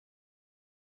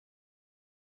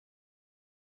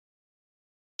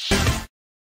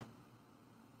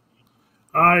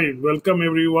Hi, welcome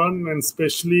everyone, and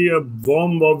especially a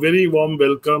very warm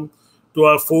welcome to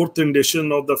our fourth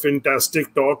edition of the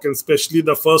FINtastic Talk, and especially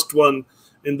the first one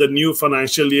in the new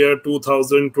financial year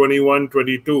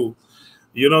 2021-22.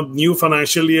 New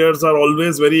financial years are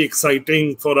always very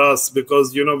exciting for us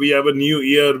because, we have a new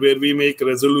year where we make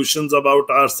resolutions about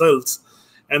ourselves.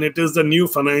 And it is the new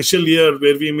financial year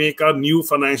where we make our new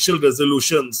financial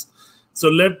resolutions. So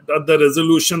let the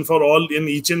resolution for all in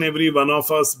each and every one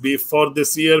of us be for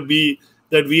this year be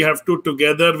that we have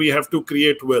to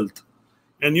create wealth.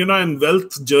 And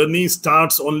wealth journey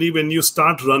starts only when you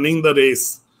start running the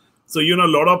race. So, a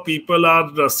lot of people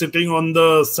are sitting on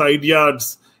the side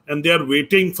yards and they are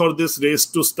waiting for this race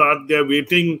to start. They are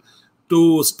waiting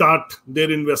to start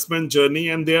their investment journey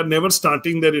and they are never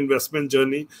starting their investment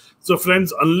journey. So,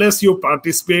 friends, unless you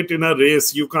participate in a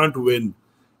race, you can't win.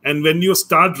 And when you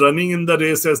start running in the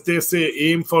race, as they say,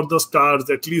 aim for the stars,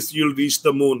 at least you'll reach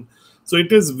the moon. So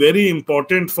it is very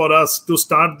important for us to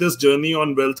start this journey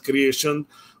on wealth creation.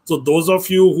 So those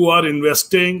of you who are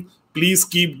investing, please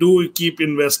keep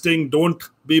investing. Don't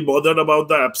be bothered about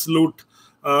the absolute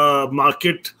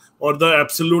market or the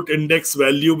absolute index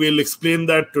value. We'll explain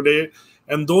that today.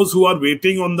 And those who are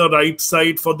waiting on the right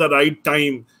side for the right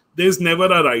time, there's never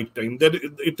a right time.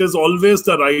 It is always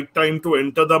the right time to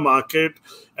enter the market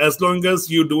as long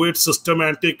as you do it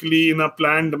systematically in a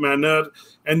planned manner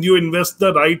and you invest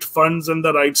the right funds and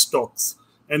the right stocks.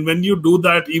 And when you do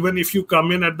that, even if you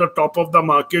come in at the top of the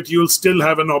market, you'll still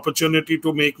have an opportunity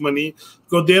to make money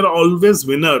because there are always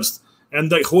winners.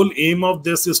 And the whole aim of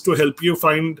this is to help you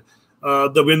find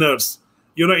the winners.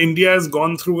 India has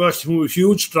gone through a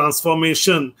huge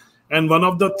transformation. And one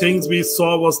of the things we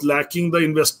saw was lacking the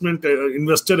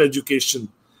investor education.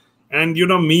 And,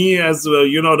 me as,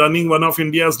 running one of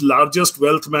India's largest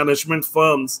wealth management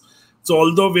firms. So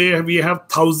although we have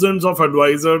thousands of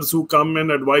advisors who come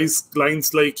and advise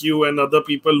clients like you and other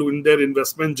people in their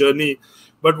investment journey,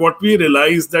 but what we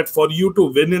realize that for you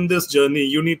to win in this journey,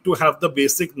 you need to have the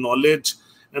basic knowledge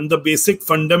and the basic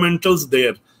fundamentals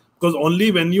there. Because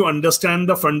only when you understand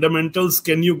the fundamentals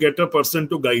can you get a person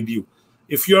to guide you.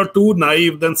 If you are too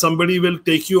naive, then somebody will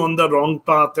take you on the wrong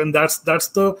path. And that's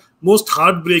the most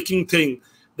heartbreaking thing,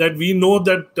 that we know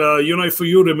that, if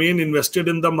you remain invested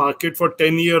in the market for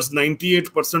 10 years,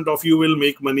 98% of you will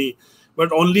make money.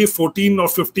 But only 14 or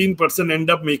 15% end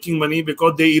up making money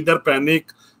because they either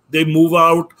panic, they move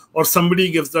out, or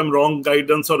somebody gives them wrong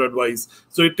guidance or advice.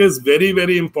 So it is very,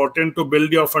 very important to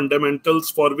build your fundamentals,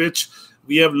 for which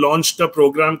we have launched a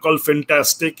program called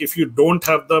FINtastic. If you don't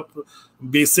have the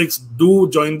basics, do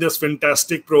join this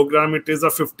FINtastic program. It is a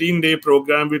 15-day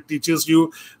program which teaches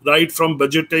you right from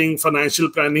budgeting, financial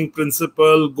planning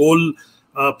principle, goal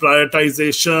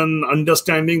prioritization,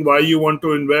 understanding why you want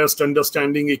to invest,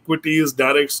 understanding equities,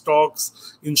 direct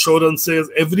stocks, insurances,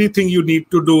 everything you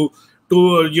need to do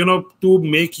to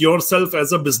make yourself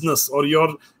as a business or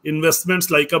your investments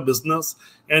like a business.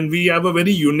 And we have a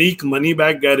very unique money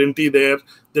back guarantee there,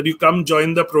 that you come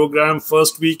join the program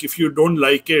first week. If you don't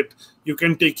like it, you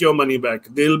can take your money back.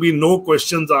 There will be no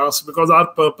questions asked, because our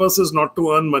purpose is not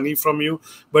to earn money from you,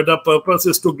 but our purpose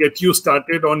is to get you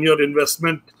started on your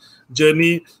investment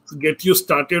journey, get you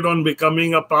started on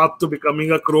becoming a path to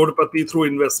becoming a crorepati through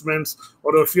investments.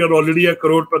 Or if you're already a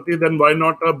crorepati, then why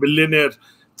not a billionaire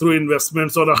through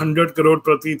investments, or 100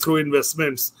 crorepati through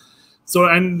investments. So,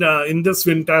 and in this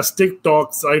FINtastic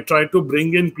talks, I try to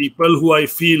bring in people who I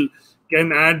feel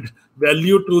can add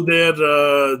value to their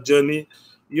journey.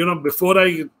 Before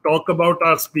I talk about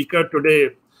our speaker today,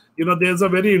 there's a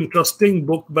very interesting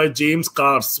book by James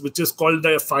Cars, which is called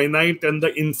The Finite and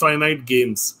the Infinite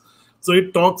Games. So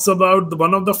it talks about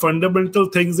one of the fundamental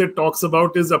things it talks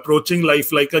about is approaching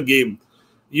life like a game.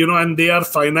 And they are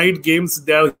finite games.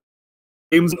 They are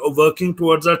games working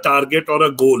towards a target or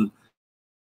a goal.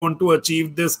 I want to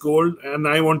achieve this goal and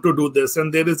I want to do this.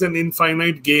 And there is an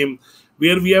infinite game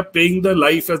where we are playing the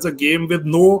life as a game with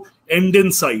no end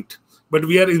in sight, but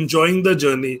we are enjoying the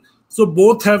journey. So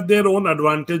both have their own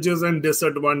advantages and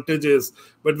disadvantages.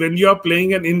 But when you are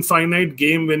playing an infinite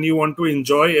game, when you want to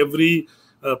enjoy every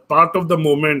part of the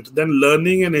moment, then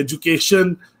learning and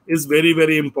education is very,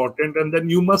 very important. And then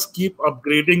you must keep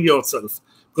upgrading yourself.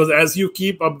 Because as you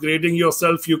keep upgrading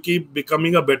yourself, you keep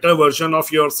becoming a better version of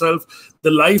yourself.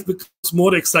 The life becomes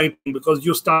more exciting because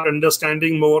you start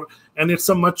understanding more, and it's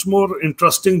a much more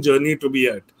interesting journey to be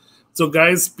at. So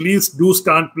guys, please do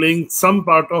start playing some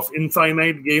part of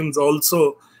infinite games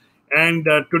also. And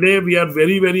today we are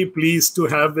very, very pleased to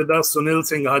have with us Sunil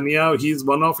Singhania. He's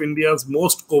one of India's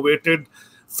most coveted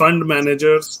fund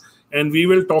managers. And we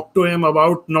will talk to him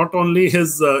about not only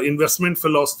his investment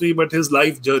philosophy, but his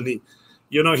life journey.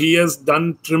 He has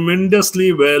done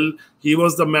tremendously well. He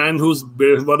was the man who's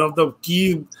one of the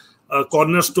key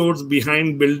cornerstones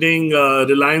behind building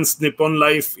Reliance Nippon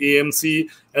Life AMC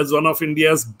as one of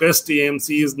India's best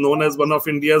AMCs, known as one of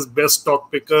India's best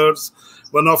stock pickers,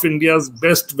 one of India's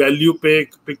best value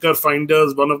picker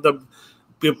finders, one of the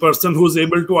person who's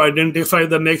able to identify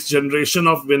the next generation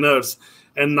of winners.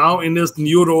 And now in his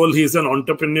new role, he's an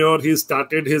entrepreneur. He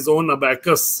started his own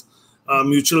Abakkus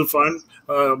mutual fund,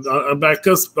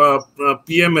 Abakkus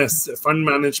PMS, fund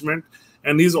management.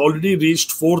 And he's already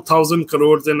reached 4,000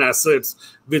 crores in assets,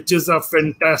 which is a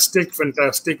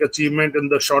fantastic achievement in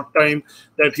the short time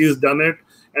that he's done it.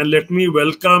 And let me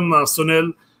welcome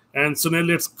Sunil. And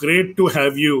Sunil, it's great to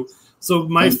have you. So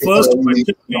my first question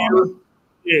to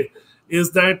you is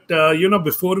that,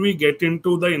 before we get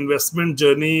into the investment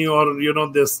journey or,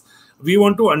 this, we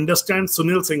want to understand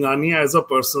Sunil Singhania as a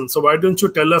person. So why don't you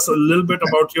tell us a little bit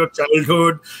about your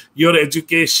childhood, your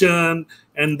education,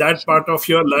 and that part of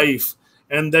your life?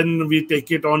 And then we take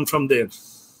it on from there.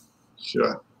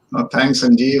 Sure. No, thanks,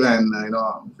 Sanjeev, and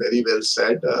very well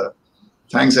said.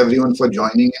 Thanks everyone for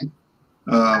joining in.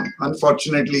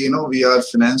 Unfortunately, we are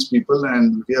finance people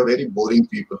and we are very boring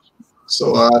people.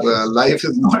 So our life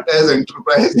is not as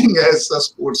enterprising as a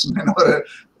sportsman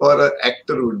or an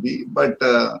actor would be. But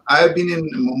I have been in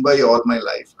Mumbai all my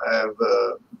life. I have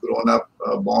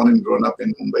born and grown up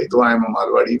in Mumbai. Though I am a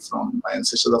Marwadi, my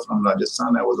ancestors are from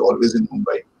Rajasthan, I was always in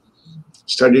Mumbai.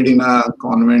 Studied in a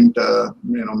convent,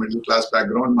 middle class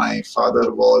background. My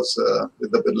father was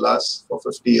with the Birlas for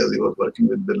 50 years. He was working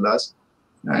with Birlas,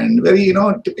 and very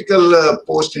typical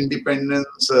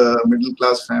post-independence middle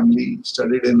class family.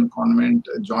 Studied in a convent,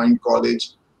 joined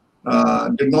college.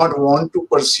 Did not want to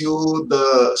pursue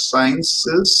the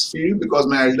sciences field because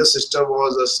my elder sister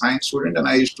was a science student, and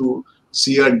I used to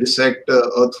see her dissect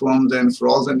earthworms and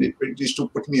frogs, and it used to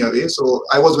put me away. So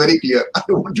I was very clear. I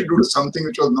wanted to do something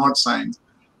which was not science.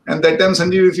 And that time,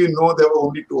 Sanjeev, if you know, there were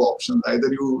only two options. Either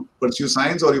you pursue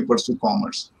science or you pursue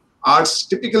commerce. Arts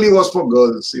typically was for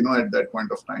girls, at that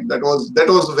point of time. That was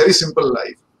a very simple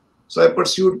life. So I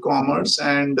pursued commerce,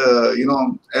 and,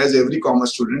 as every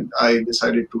commerce student, I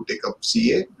decided to take up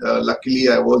CA. Luckily,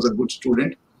 I was a good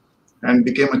student and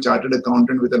became a chartered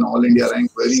accountant with an all India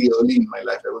rank very early in my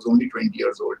life. I was only 20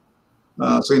 years old.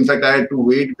 So in fact, I had to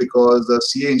wait because the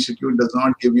CA Institute does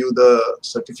not give you the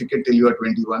certificate till you are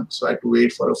 21. So I had to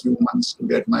wait for a few months to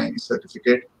get my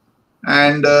certificate.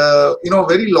 And,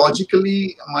 very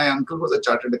logically, my uncle was a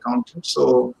chartered accountant.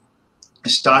 So I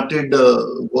started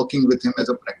working with him as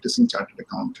a practicing chartered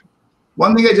accountant.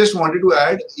 One thing I just wanted to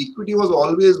add, equity was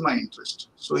always my interest.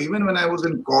 So even when I was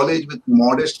in college with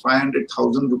modest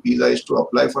 500,000 rupees, I used to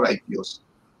apply for IPOs.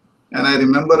 And I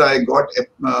remember I got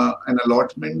an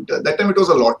allotment. That time it was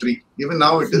a lottery. Even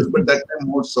now it is, but that time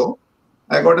more so.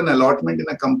 I got an allotment in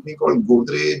a company called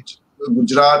Godrej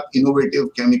Gujarat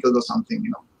Innovative Chemicals or something,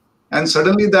 And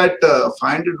suddenly that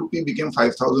 500 rupee became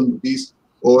 5,000 rupees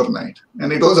overnight.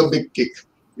 And it was a big kick,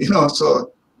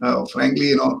 So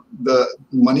frankly, the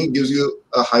money gives you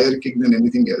a higher kick than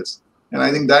anything else. And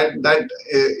I think that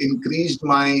increased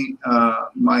my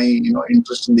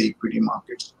interest in the equity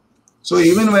markets. So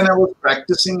even when I was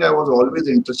practicing, I was always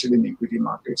interested in equity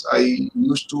markets. I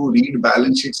used to read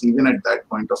balance sheets even at that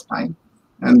point of time.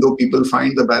 And though people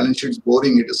find the balance sheets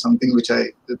boring, it is something which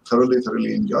I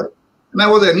thoroughly enjoy. And I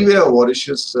was anyway a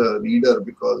voracious reader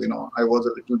because, I was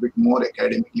a little bit more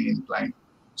academically inclined.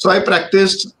 So I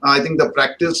practiced. I think the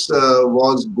practice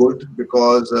was good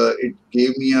because it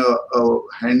gave me a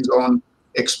hands-on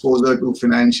exposure to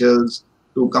financials,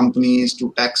 to companies,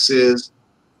 to taxes.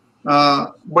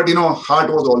 But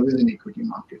heart was always in equity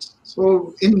markets.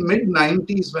 So in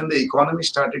mid-90s, when the economy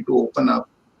started to open up,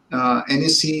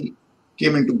 NSE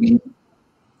came into being.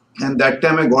 And that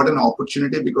time I got an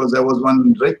opportunity because there was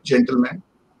one rich gentleman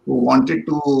who wanted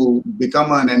to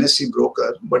become an NSE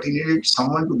broker, but he needed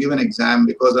someone to give an exam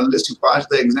because unless you passed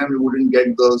the exam, you wouldn't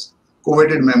get those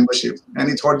coveted membership. And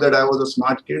he thought that I was a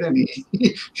smart kid, and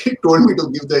he told me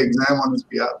to give the exam on his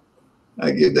behalf.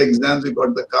 I gave the exams, we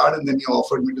got the card, and then he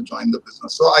offered me to join the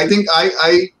business. So I think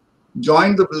I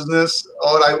joined the business,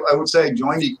 or I would say I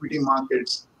joined equity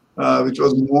markets, which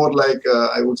was more like,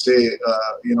 I would say,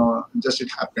 just it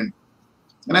happened.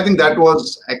 And I think that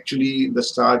was actually the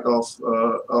start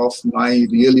of my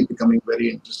really becoming very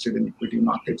interested in equity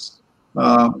markets.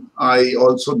 I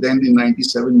also then in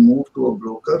 '97 moved to a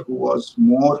broker who was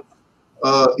more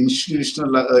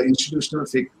institutional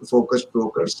focused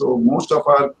broker. So most of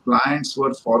our clients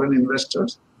were foreign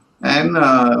investors and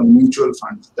mutual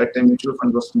funds. That time mutual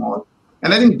funds were small.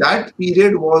 And I think that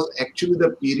period was actually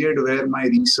the period where my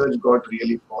research got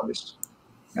really polished.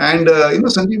 And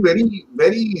Sanjeev,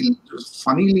 very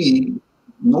funnily,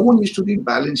 no one used to read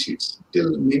balance sheets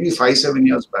till maybe 5-7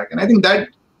 years back. And I think that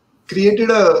created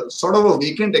a sort of a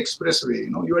vacant expressway.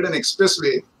 You had an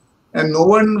expressway and no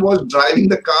one was driving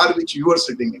the car which you were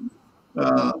sitting in.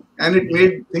 And it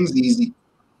made things easy.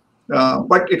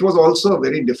 But it was also a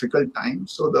very difficult time.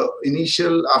 So the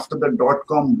initial, after the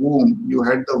dot-com boom, you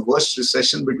had the worst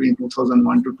recession between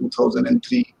 2001 to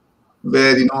 2003,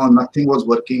 where nothing was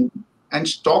working, and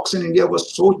stocks in India were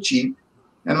so cheap.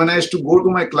 And when I used to go to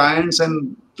my clients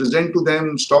and present to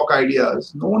them stock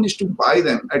ideas, no one used to buy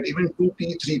them at even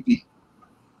 2p, 3p.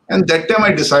 And that time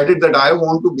I decided that I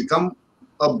want to become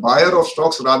a buyer of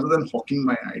stocks rather than hawking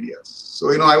my ideas.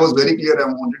 So I was very clear I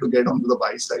wanted to get onto the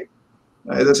buy side.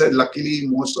 As I said, luckily,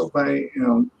 most of my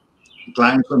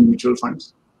clients were mutual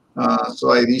funds. So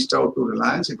I reached out to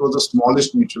Reliance. It was the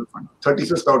smallest mutual fund,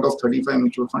 35th out of 35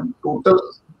 mutual fund. Total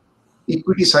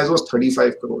equity size was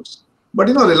 35 crores. But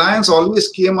Reliance always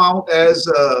came out as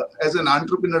an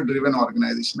entrepreneur-driven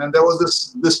organization, and there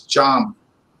was this charm.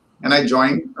 And I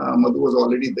joined. Madhu was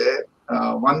already there.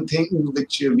 One thing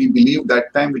which we believed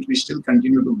that time, which we still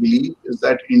continue to believe, is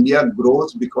that India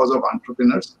grows because of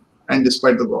entrepreneurs and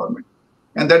despite the government.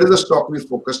 And that is the stock we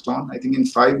focused on. I think in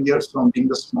 5 years, from being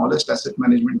the smallest asset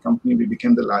management company, we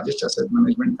became the largest asset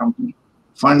management company.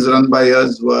 Funds run by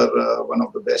us were one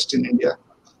of the best in India.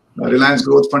 Reliance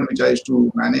Growth Fund, which I used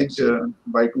to manage,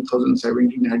 by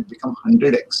 2017 had become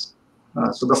 100x.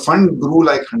 So the fund grew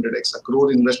like 100x. A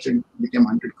crore invested became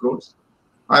 100 crores.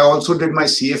 I also did my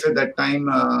CFA that time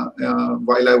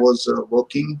while I was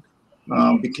working.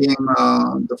 Became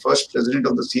the first president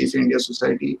of the CFA India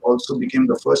Society, also became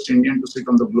the first Indian to sit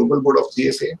on the global board of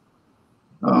CFA.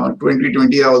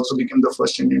 2020, I also became the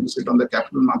first Indian to sit on the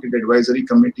Capital Market Advisory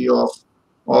Committee of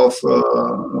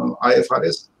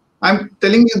IFRS. I'm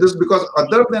telling you this because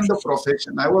other than the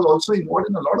profession, I was also involved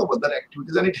in a lot of other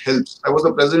activities, and it helps. I was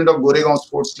the president of Goregaon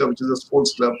Sports Club, which is a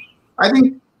sports club. I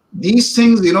think these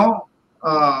things,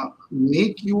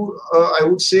 make you, I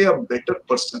would say, a better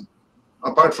person,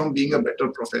 apart from being a better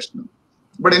professional.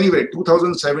 But anyway,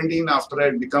 2017, after I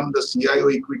had become the CIO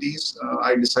equities,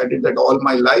 I decided that all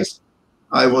my life,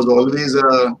 I was always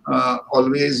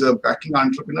backing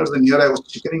entrepreneurs. And here I was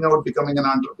chickening out becoming an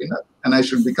entrepreneur. And I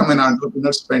should become an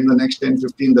entrepreneur, spend the next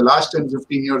the last 10,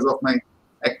 15 years of my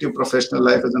active professional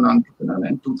life as an entrepreneur.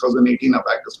 And 2018,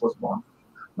 Abakkus was born.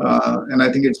 And I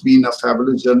think it's been a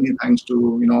fabulous journey, thanks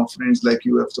to friends like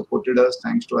you have supported us,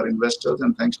 thanks to our investors,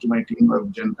 and thanks to my team who have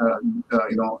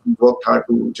worked hard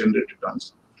to generate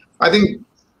returns. I think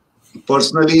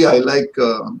personally I like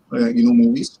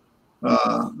movies,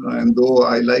 and though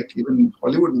I like even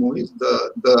Hollywood movies,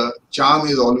 the charm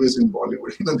is always in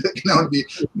Bollywood. There cannot be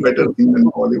better thing than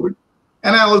Bollywood.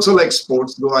 And I also like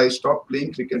sports, though I stopped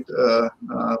playing cricket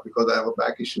because I have a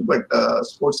back issue. But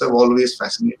sports have always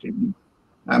fascinated me.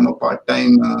 I'm a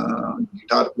part-time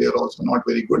guitar player, also not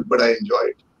very good, but I enjoy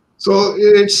it. So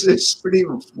it's pretty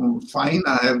fine.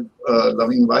 I have a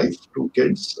loving wife, 2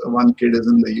 kids. One kid is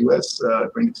in the US,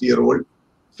 23-year-old,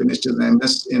 finished his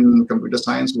MS in computer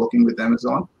science, working with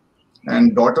Amazon,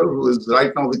 and daughter who is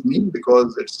right now with me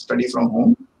because it's study from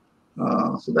home.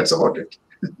 So that's about it.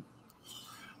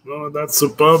 No, that's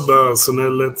superb,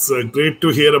 Sunil. It's great to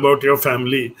hear about your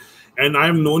family. And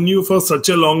I've known you for such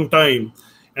a long time.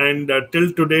 And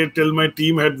till today, till my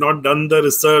team had not done the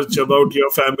research about your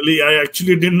family, I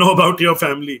actually didn't know about your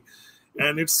family.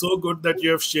 And it's so good that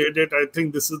you have shared it. I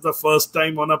think this is the first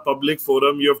time on a public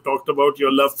forum you have talked about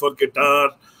your love for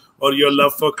guitar, or your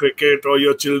love for cricket, or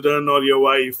your children, or your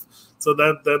wife. So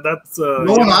that's...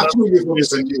 no one asked me before,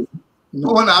 Sanjeev.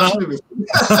 No one asked me before.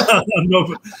 No,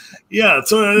 yeah,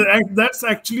 so that's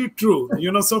actually true.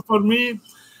 So for me,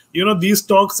 these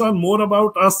talks are more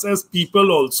about us as people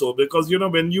also, because,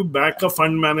 when you back a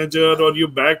fund manager or you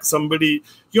back somebody,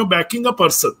 you're backing a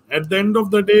person. At the end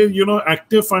of the day,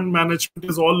 active fund management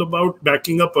is all about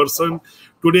backing a person.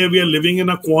 Today, we are living in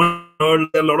a quant world.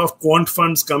 There are a lot of quant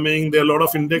funds coming. There are a lot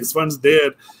of index funds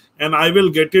there. And I will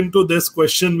get into this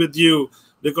question with you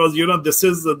because,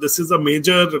 this is a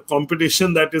major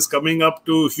competition that is coming up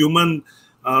to human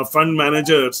fund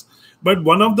managers. But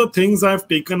one of the things I've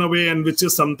taken away, and which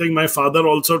is something my father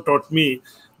also taught me,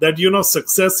 that,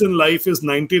 success in life is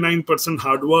 99%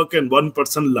 hard work and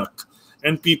 1% luck.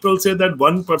 And people say that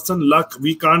 1% luck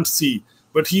we can't see.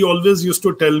 But he always used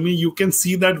to tell me, you can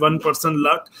see that 1%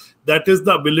 luck. That is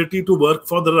the ability to work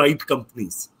for the right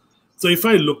companies. So if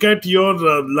I look at your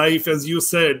life, as you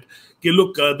said,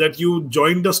 that you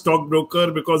joined a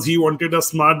stockbroker because he wanted a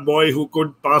smart boy who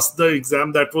could pass the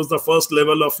exam. That was the first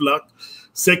level of luck.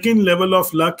 Second level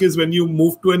of luck is when you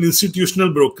move to an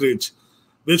institutional brokerage.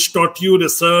 which taught you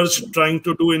research, trying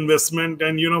to do investment.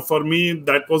 And, for me,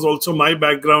 that was also my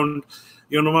background.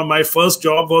 My first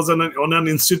job was on an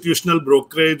institutional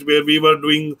brokerage where we were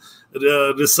doing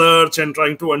research and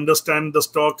trying to understand the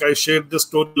stock. I shared this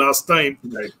story last time.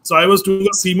 Right. So I was doing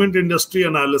a cement industry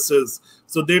analysis.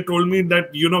 So they told me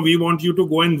that, we want you to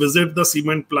go and visit the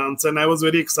cement plants. And I was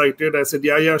very excited. I said,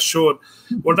 yeah, sure.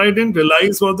 What I didn't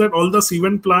realize was that all the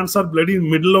cement plants are bloody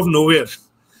middle of nowhere.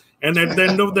 And at the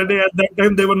end of the day, at that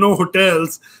time, there were no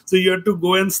hotels. So you had to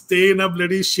go and stay in a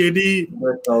bloody shady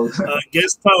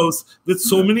guest house with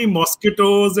so many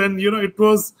mosquitoes. And,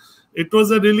 it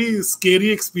was a really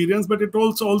scary experience, but it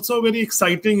was also a very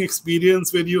exciting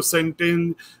experience where you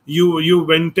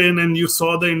went in and you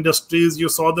saw the industries, you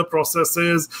saw the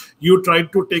processes, you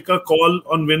tried to take a call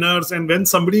on winners. And when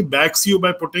somebody backs you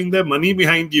by putting their money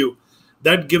behind you,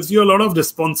 that gives you a lot of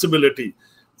responsibility.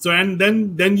 So, and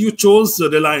then you chose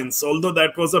Reliance, although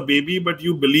that was a baby, but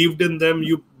you believed in them.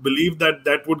 You believed that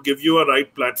that would give you a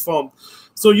right platform.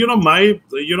 So, there are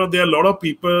a lot of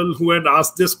people who had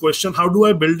asked this question, how do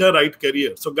I build a right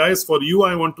career? So guys, for you,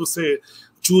 I want to say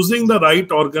choosing the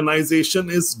right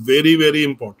organization is very, very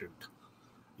important.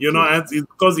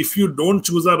 Because if you don't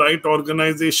choose a right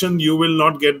organization, you will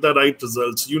not get the right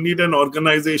results. You need an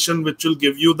organization which will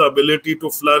give you the ability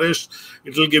to flourish.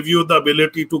 It will give you the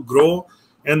ability to grow.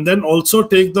 And then also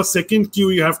take the second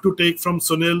cue you have to take from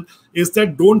Sunil is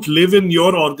that don't live in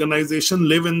your organization,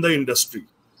 live in the industry.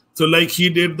 So like he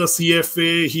did the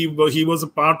CFA, he was a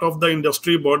part of the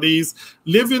industry bodies.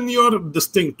 Live in this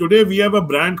thing. Today we have a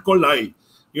brand called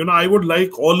I would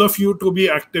like all of you to be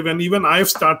active. And even I've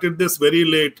started this very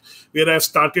late, where I've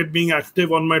started being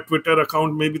active on my Twitter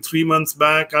account maybe 3 months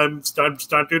back. I've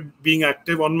started being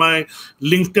active on my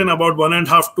LinkedIn about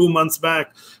 1.5, 2 months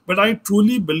back. But I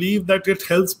truly believe that it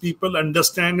helps people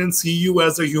understand and see you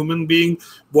as a human being.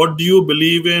 What do you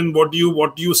believe in? What do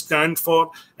you stand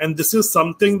for? And this is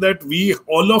something that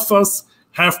all of us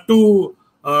have to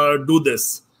do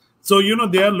this. So,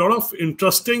 there are a lot of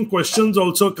interesting questions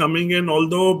also coming in,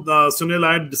 although Sunil,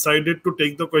 I had decided to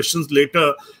take the questions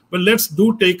later. But let's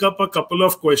take up a couple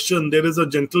of questions. There is a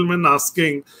gentleman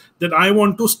asking that I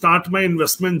want to start my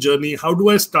investment journey. How do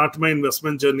I start my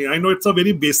investment journey? I know it's a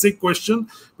very basic question,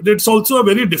 but it's also a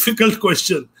very difficult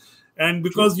question. And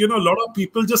because, a lot of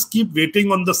people just keep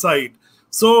waiting on the side.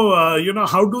 So,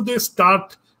 how do they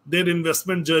start their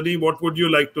investment journey? What would you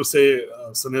like to say,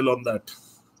 Sunil, on that?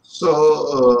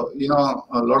 So,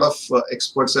 a lot of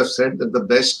experts have said that the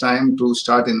best time to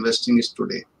start investing is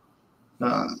today.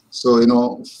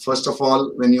 So, first of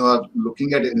all, when you are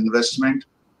looking at an investment,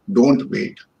 don't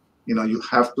wait. You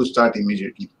have to start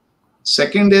immediately.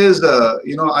 Second is,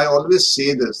 I always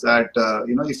say this, that,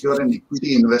 if you're an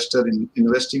equity investor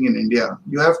investing in India,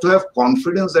 you have to have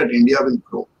confidence that India will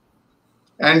grow.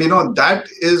 And, that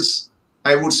is,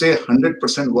 I would say,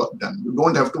 100% work done. You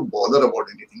don't have to bother about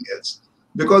anything else.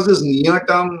 Because this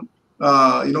near-term,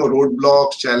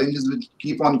 roadblocks, challenges will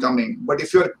keep on coming. But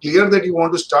if you're clear that you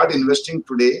want to start investing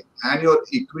today, and your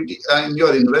equity and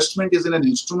your investment is in an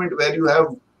instrument where you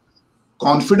have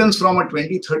confidence from a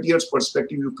 20, 30 years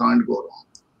perspective, you can't go wrong.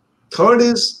 Third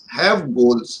is have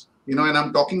goals. And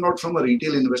I'm talking about from a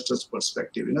retail investor's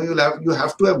perspective. You have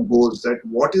to have goals, that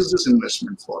what is this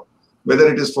investment for?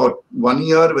 Whether it is for 1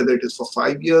 year, whether it is for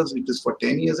 5 years, it is for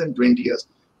 10 years and 20 years.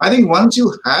 I think once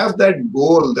you have that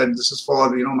goal, that this is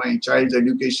for my child's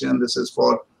education, this is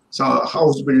for some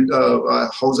house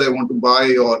house I want to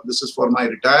buy, or this is for my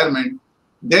retirement,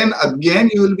 then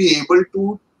again you will be able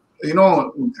to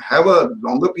have a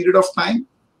longer period of time,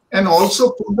 and also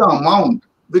put the amount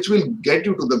which will get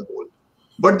you to the goal.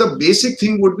 But the basic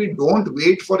thing would be, don't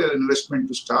wait for your investment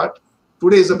to start.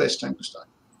 Today is the best time to start.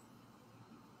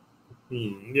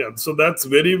 Yeah, so that's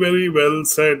very, very well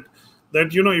said.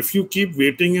 That, if you keep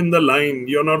waiting in the line,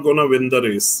 you're not going to win the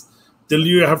race. Till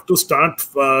you have to start,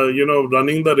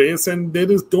 running the race. And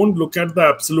don't look at the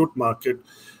absolute market.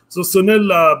 So,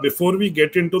 Sunil, before we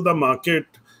get into the market,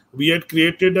 we had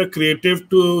created a creative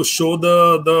to show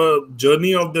the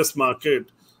journey of this market.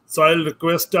 So I'll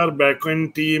request our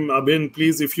backend team, Abhin,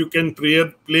 please, if you can play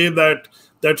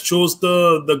that shows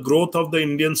the growth of the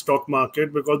Indian stock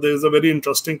market, because there is a very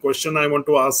interesting question I want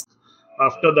to ask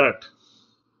after that.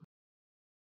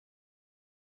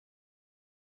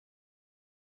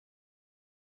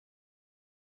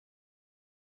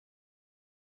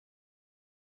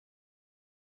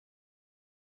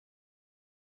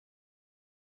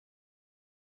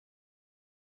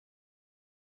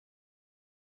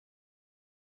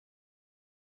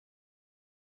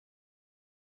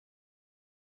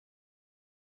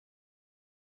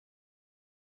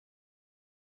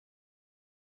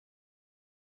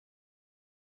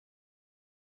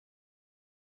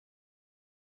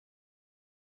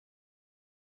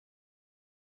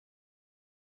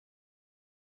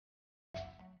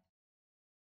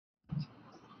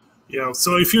 Yeah,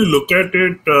 so if you look at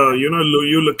it,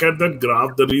 you look at that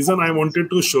graph. The reason I wanted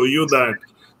to show you that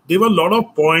there were a lot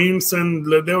of points and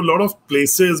there were a lot of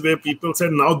places where people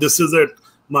said, now this is it.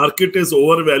 Market is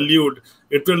overvalued.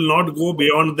 It will not go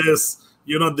beyond this.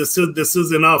 This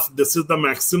is enough. This is the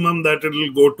maximum that it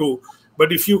will go to.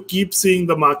 But if you keep seeing,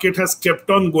 the market has kept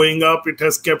on going up, it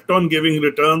has kept on giving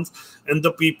returns, and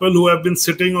the people who have been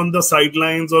sitting on the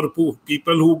sidelines, or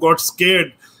people who got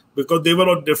scared because they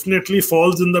were definitely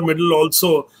falls in the middle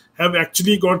also, have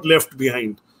actually got left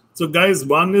behind. So guys,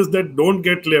 one is that don't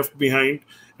get left behind.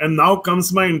 And now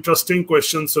comes my interesting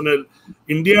question, Sunil.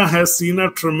 India has seen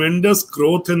a tremendous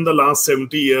growth in the last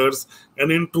 70 years. And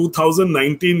in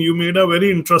 2019, you made a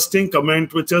very interesting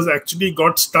comment, which has actually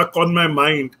got stuck on my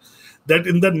mind, that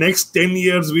in the next 10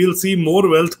 years, we'll see more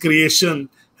wealth creation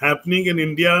happening in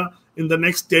India in the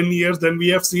next 10 years than we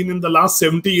have seen in the last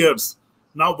 70 years.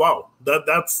 Now, wow,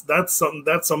 that's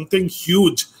something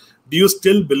huge. Do you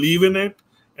still believe in it?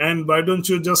 And why don't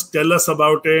you just tell us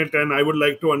about it? And I would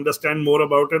like to understand more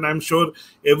about it. I'm sure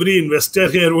every investor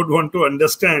here would want to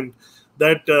understand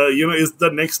that, is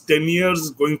the next 10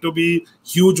 years going to be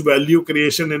huge value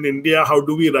creation in India? How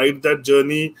do we ride that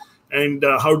journey? And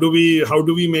how do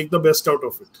we make the best out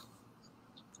of it?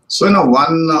 So,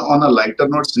 on a lighter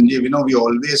note, Sanjeev, we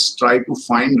always try to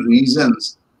find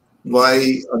reasons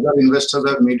why other investors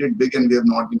have made it big and we have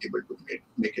not been able to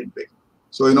make it big.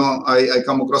 So, I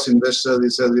come across investors, they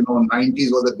say,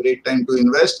 90s was a great time to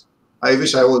invest. I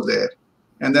wish I was there.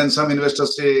 And then some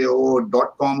investors say, oh,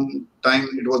 .com time,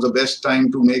 it was the best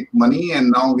time to make money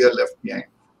and now we are left behind.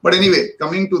 But anyway,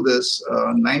 coming to this,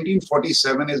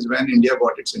 1947 is when India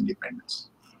got its independence.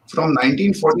 From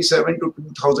 1947 to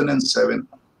 2007,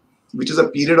 which is a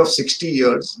period of 60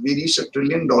 years, we reached $1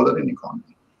 trillion in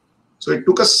economy. So it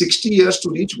took us 60 years to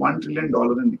reach $1 trillion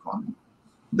in economy.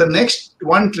 The next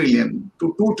 1 trillion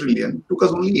to 2 trillion took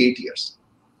us only 8 years.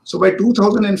 So by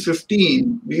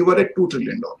 2015, we were at $2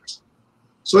 trillion.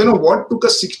 So what took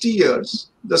us 60 years,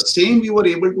 the same we were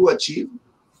able to achieve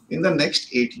in the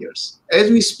next 8 years. As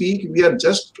we speak, we are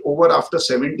just over, after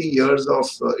 70 years of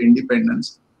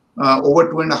independence,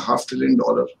 over $2.5 trillion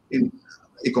in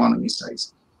economy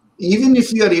size. Even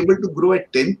if we are able to grow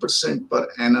at 10% per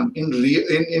annum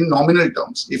in nominal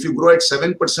terms, if you grow at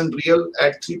 7% real,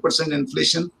 at 3%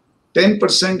 inflation,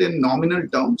 10% in nominal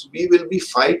terms, we will be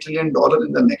 $5 trillion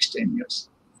in the next 10 years.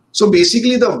 So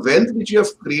basically, the wealth which you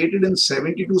have created in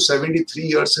 70 to 73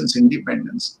 years since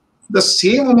independence, the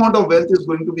same amount of wealth is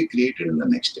going to be created in the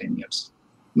next 10 years.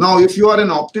 Now, if you are an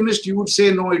optimist, you would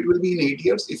say, no, it will be in 8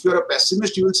 years. If you are a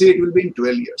pessimist, you will say it will be in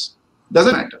 12 years.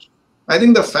 Doesn't matter. I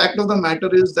think the fact of the matter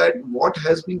is that what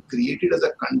has been created as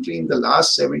a country in the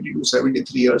last 70 to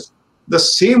 73 years, the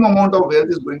same amount of wealth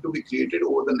is going to be created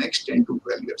over the next 10 to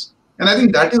 12 years. And I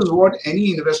think that is what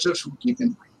any investor should keep in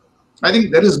mind. I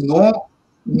think there is no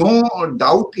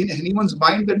doubt in anyone's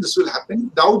mind that this will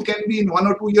happen. Doubt can be in 1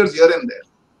 or 2 years here and there.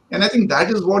 And I think that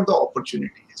is what the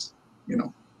opportunity is,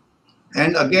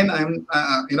 And again, I'm,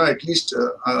 at least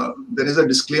there is a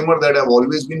disclaimer that I've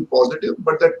always been positive,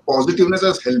 but that positiveness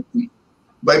has helped me.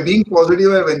 By being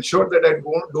positive, I've ensured that I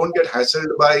don't get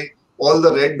hassled by all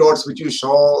the red dots which you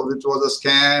saw, which was a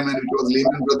scam and which was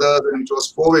Lehman Brothers and which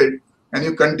was COVID. And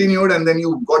you continued, and then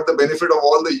you got the benefit of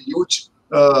all the huge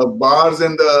bars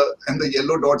and the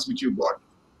yellow dots which you got.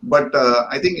 But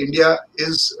I think India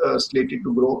is slated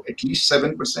to grow at least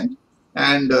 7%,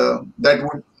 and that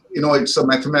would, it's a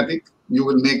mathematic. You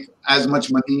will make as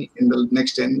much money in the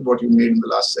next 10 what you made in the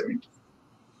last 70.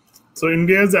 So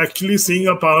India is actually seeing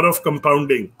a power of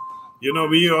compounding.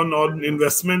 We on all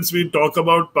investments, we talk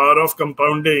about power of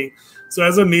compounding. So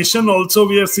as a nation also,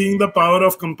 we are seeing the power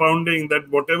of compounding, that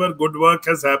whatever good work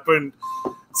has happened.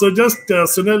 So just,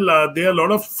 Sunil, there are a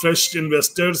lot of fresh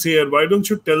investors here. Why don't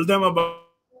you tell them about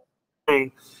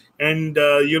and,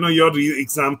 your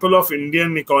example of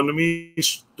Indian economy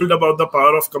told about the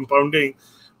power of compounding.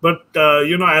 But,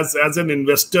 as an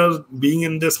investor, being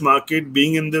in this market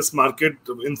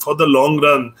for the long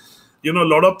run, a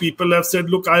lot of people have said,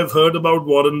 look, I've heard about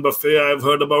Warren Buffett. I've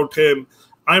heard about him.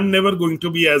 I'm never going to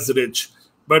be as rich.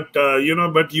 But,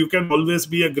 but you can always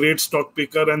be a great stock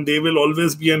picker, and there will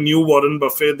always be a new Warren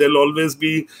Buffett. There'll always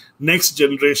be next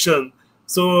generation.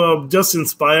 So just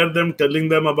inspire them, telling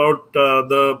them about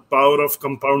the power of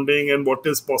compounding and what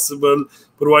is possible,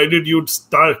 provided you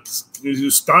start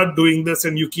doing this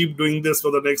and you keep doing this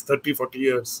for the next 30, 40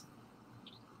 years.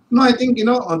 No, I think,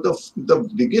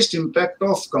 the biggest impact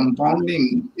of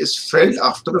compounding is felt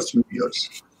after a few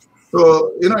years.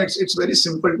 So, it's very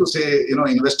simple to say,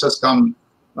 investors come.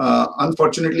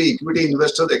 Unfortunately, equity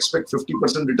investors expect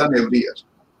 50% return every year.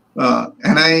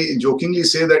 And I jokingly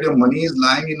say that your money is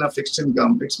lying in a fixed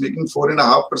income. It's making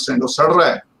 4.5% or sad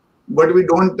raha hai, but we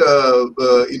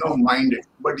don't mind it.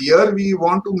 But here we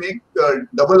want to make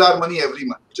double our money every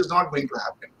month, which is not going to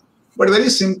happen. But very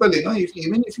simple,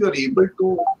 even if you are able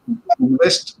to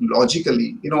invest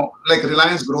logically, like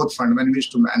Reliance Growth Fund when we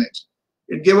used to manage,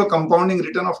 it gave a compounding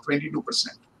return of 22%,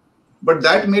 but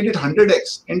that made it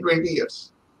 100x in 20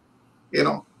 years.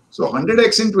 So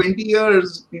 100x in 20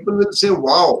 years, people will say,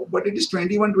 wow, but it is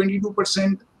 21,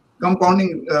 22%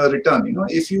 compounding return.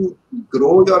 If you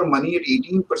grow your money at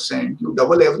 18%, you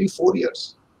double every 4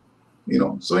 years.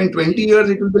 So in 20 years,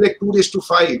 it will be like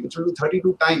 2:5, which will be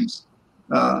 32 times.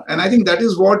 And I think that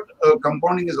is what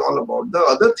compounding is all about. The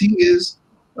other thing is,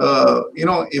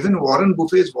 even Warren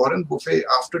Buffett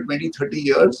after 20, 30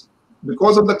 years,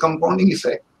 because of the compounding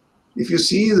effect, if you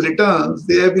see his returns,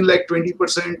 they have been like 20%,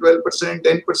 12%,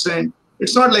 10%.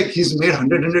 It's not like he's made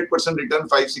 100% return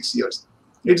 5-6 years.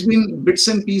 It's been bits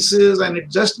and pieces, and it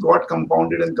just got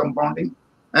compounded and compounding.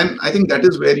 And I think that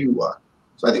is where you are.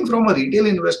 So I think from a retail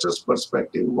investor's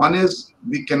perspective, one is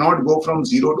we cannot go from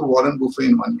zero to Warren Buffett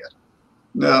in 1 year.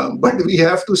 But we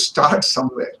have to start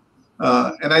somewhere.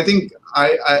 And I think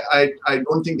I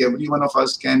don't think every one of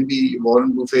us can be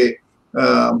Warren Buffett,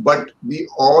 but we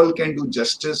all can do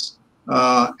justice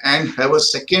and have a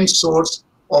second source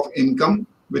of income,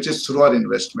 which is through our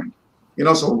investment.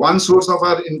 So one source of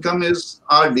our income is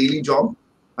our daily job.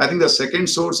 I think the second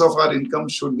source of our income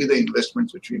should be the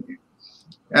investments which we make.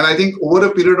 And I think over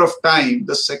a period of time,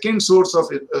 the second source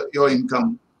of your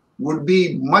income would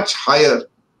be much higher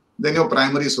than your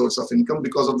primary source of income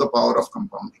because of the power of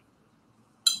compounding.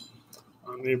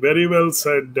 Very well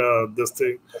said, this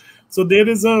thing. So there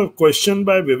is a question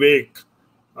by Vivek.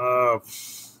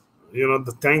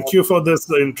 Thank you for this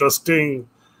interesting,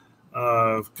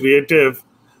 creative.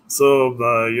 So,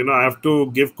 I have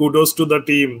to give kudos to the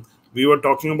team. We were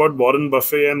talking about Warren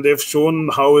Buffett, and they've shown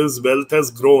how his wealth has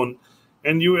grown.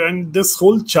 And this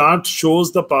whole chart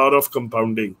shows the power of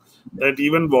compounding, that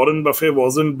even Warren Buffett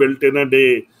wasn't built in a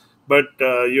day. But,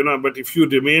 but if you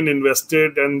remain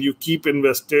invested and you keep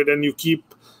invested and you keep,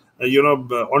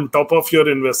 on top of your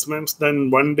investments, then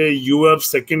one day your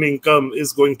second income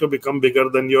is going to become bigger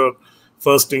than your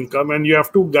first income. And you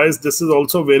have to, guys, this is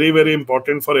also very, very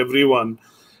important for everyone.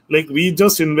 Like, we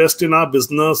just invest in our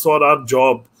business or our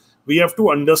job. We have to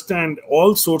understand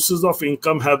all sources of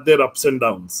income have their ups and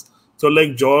downs. So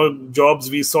like jobs,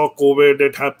 we saw COVID,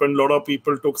 it happened. A lot of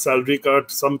people took salary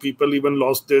cuts. Some people even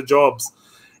lost their jobs.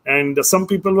 And some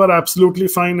people were absolutely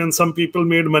fine and some people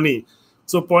made money.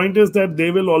 So point is that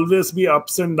there will always be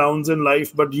ups and downs in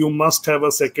life, but you must have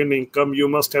a second income. You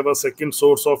must have a second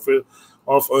source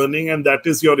of earning, and that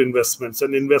is your investments.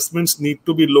 And investments need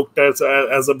to be looked at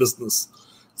as a business.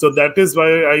 So that is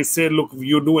why I say, look,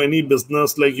 you do any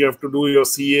business, like you have to do your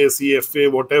CA, CFA,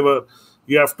 whatever.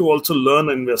 You have to also learn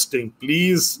investing.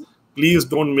 Please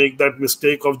don't make that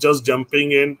mistake of just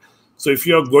jumping in. So if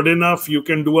you are good enough, you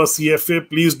can do a CFA,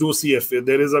 please do CFA.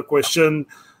 There is a question,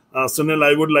 Sunil,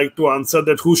 I would like to answer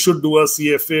that. Who should do a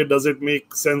CFA? Does it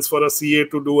make sense for a CA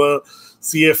to do a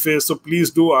CFA? So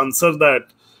please do answer that.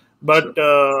 But at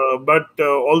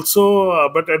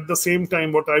the same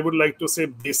time, what I would like to say,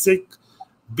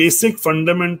 basic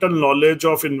fundamental knowledge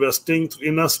of investing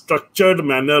in a structured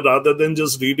manner rather than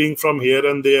just reading from here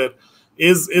and there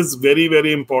is very,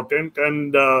 very important,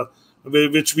 and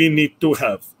which we need to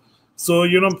have. So,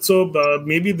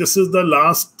 maybe this is the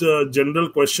last general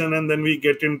question, and then we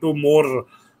get into more,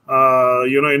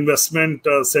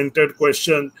 investment-centered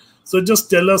question. So just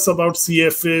tell us about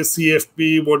CFA,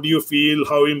 CFP, what do you feel,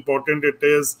 how important it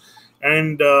is,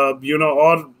 and,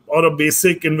 or a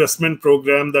basic investment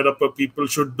program that people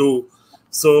should do.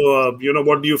 So,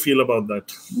 what do you feel about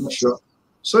that? Sure.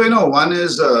 So, one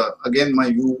is, again,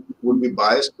 my view would be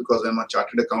biased because I'm a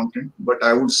chartered accountant, but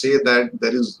I would say that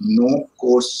there is no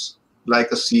course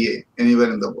like a CA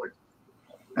anywhere in the world.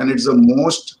 And it's the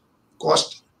most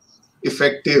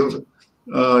cost-effective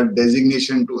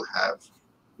designation to have.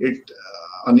 It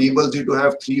enables you to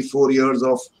have 3-4 years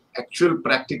of actual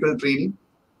practical training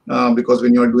because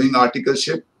when you're doing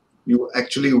articleship, you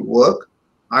actually work.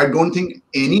 I don't think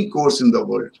any course in the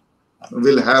world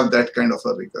will have that kind of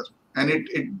a rigor. And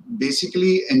it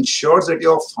basically ensures that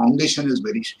your foundation is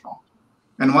very strong.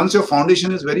 And once your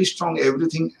foundation is very strong,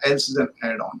 everything else is an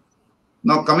add-on.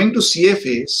 Now, coming to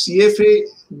CFA, CFA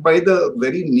by the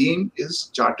very name is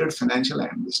Chartered Financial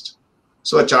Analyst.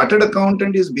 So a chartered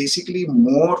accountant is basically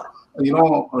more,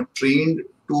 trained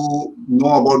to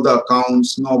know about the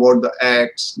accounts, know about the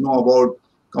acts, know about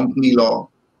company law.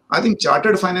 I think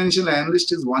Chartered Financial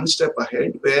Analyst is one step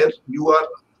ahead, where you are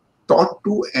taught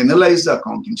to analyze the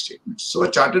accounting statements. So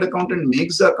a chartered accountant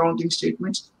makes the accounting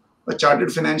statements. A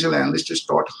chartered financial analyst is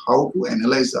taught how to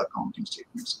analyze the accounting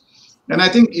statements. And I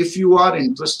think if you are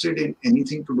interested in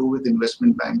anything to do with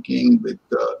investment banking, with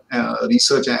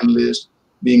research analyst,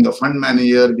 being a fund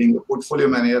manager, being a portfolio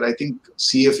manager, I think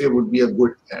CFA would be a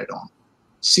good add-on.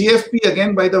 CFP,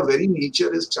 again, by the very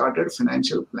nature, is Chartered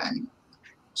Financial Planning.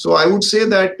 So I would say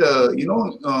that,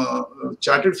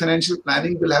 Chartered Financial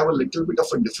Planning will have a little bit of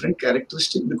a different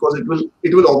characteristic, because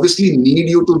it will obviously need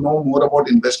you to know more about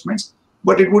investments,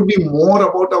 but it would be more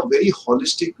about a very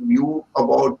holistic view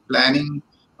about planning,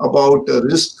 about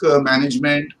risk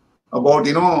management, about,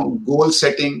 goal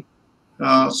setting.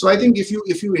 So I think if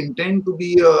you intend to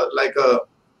be like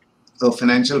a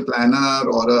financial planner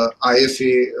or a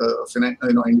IFA,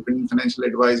 independent financial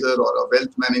advisor, or a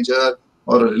wealth manager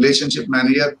or a relationship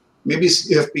manager, maybe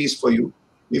CFP is for you.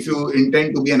 If you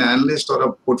intend to be an analyst or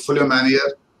a portfolio manager,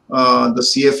 the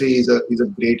CFA is a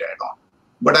great add-on.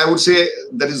 But I would say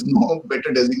there is no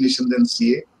better designation than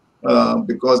CA,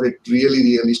 because it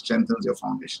really strengthens your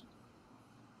foundation.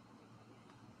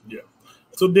 Yeah.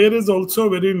 So there is also a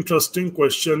very interesting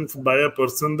question by a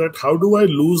person that how do I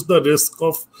lose the risk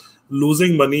of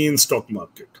losing money in stock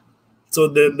market? So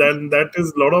then that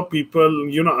is a lot of people,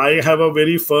 I have a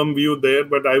very firm view there,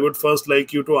 but I would first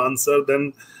like you to answer.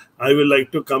 Then I will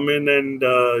like to come in and,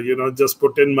 just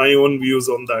put in my own views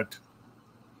on that.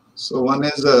 So one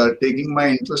is taking my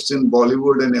interest in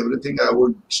Bollywood and everything. I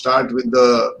would start with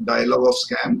the dialogue of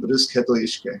scam, risk hai to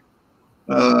ishq hai.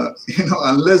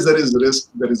 Unless there is risk,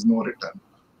 there is no return.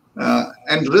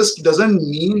 And risk doesn't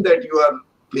mean that you are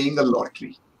playing a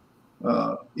lottery.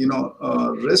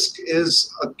 Risk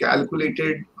is a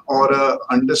calculated or a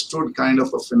understood kind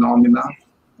of a phenomena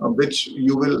which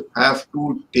you will have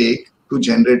to take to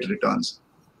generate returns.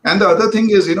 And the other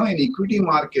thing is, in equity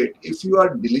market, if you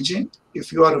are diligent,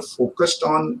 if you are focused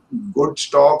on good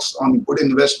stocks, on good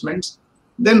investments,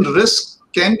 then risk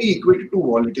can be equated to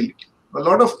volatility. A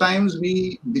lot of times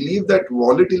we believe that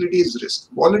volatility is risk.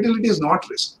 Volatility is not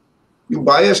risk. You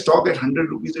buy a stock at 100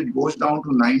 rupees, it goes down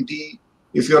to 90.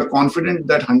 If you are confident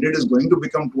that 100 is going to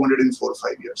become 200 in 4 or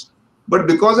 5 years. But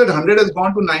because that 100 has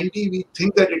gone to 90, we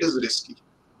think that it is risky.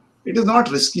 It is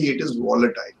not risky, it is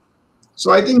volatile.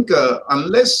 So I think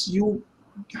unless you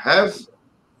have,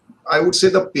 I would say,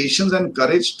 the patience and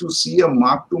courage to see a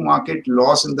mark-to-market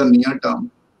loss in the near term,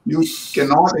 you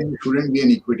cannot and you shouldn't be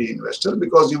an equity investor,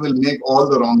 because you will make all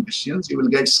the wrong decisions. You will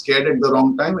get scared at the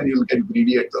wrong time and you will get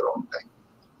greedy at the wrong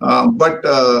time. But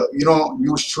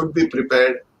you should be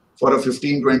prepared for a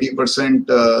 15-20%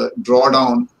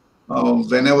 drawdown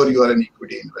whenever you are an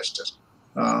equity investor.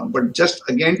 But just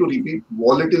again to repeat,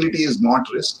 volatility is not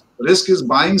risk. Risk is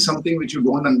buying something which you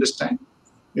don't understand.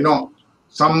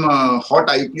 Some hot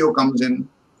IPO comes in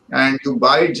and you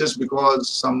buy it just because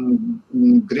some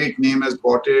great name has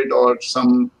bought it, or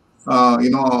some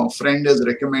friend has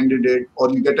recommended it,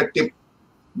 or you get a tip.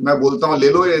 मैं बोलता हूँ ले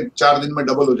लो ये 4 दिन में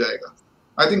double हो जाएगा.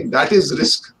 I think that is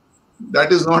risk.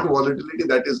 That is not volatility,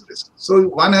 that is risk. So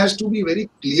one has to be very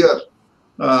clear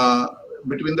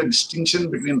between the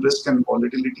distinction between risk and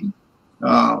volatility.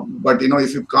 But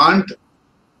if you can't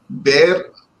bear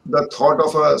the thought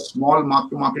of a small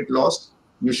mark-to-market loss,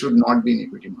 you should not be in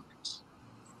equity markets.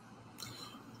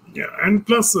 Yeah, and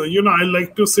plus, I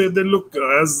like to say that, look,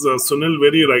 as Sunil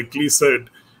very rightly said,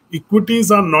 equities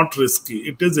are not risky.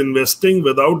 It is investing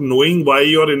without knowing why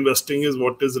you're investing is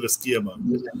what is risky about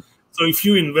it. Yeah. So if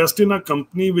you invest in a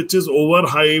company which is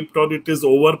overhyped, or it is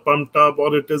over pumped up,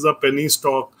 or it is a penny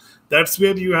stock, that's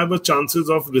where you have a chances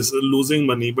of losing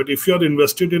money. But if you're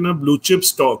invested in a blue chip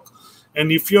stock, and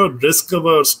if you're risk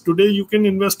averse, today you can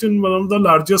invest in one of the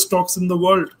largest stocks in the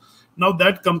world. Now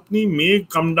that company may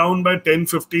come down by 10,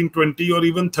 15, 20, or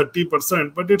even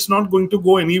 30%, but it's not going to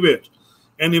go anywhere.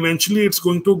 And eventually it's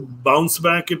going to bounce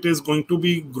back. It is going to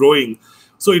be growing.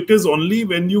 So it is only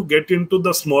when you get into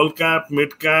the small cap,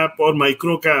 mid cap, or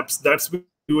micro caps, that's where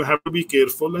you have to be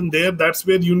careful. And that's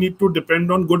where you need to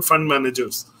depend on good fund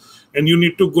managers. And you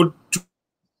need to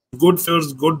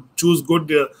choose good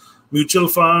mutual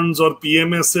funds or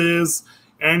PMSs,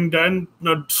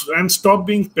 and stop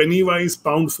being penny wise,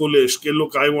 pound foolish. Okay,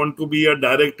 look, I want to be a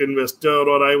direct investor,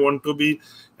 or I want to be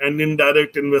an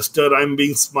indirect investor. I'm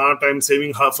being smart. I'm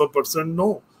saving 0.5%.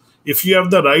 No. If you have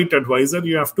the right advisor,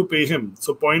 you have to pay him.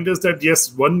 So point is that,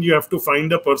 yes, one, you have to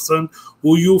find a person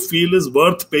who you feel is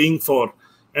worth paying for.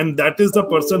 And that is the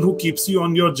person who keeps you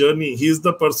on your journey. He is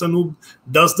the person who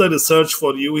does the research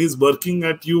for you. He's working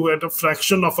at you at a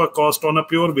fraction of a cost on a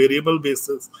pure variable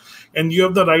basis. And you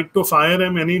have the right to fire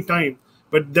him anytime.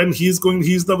 But then he's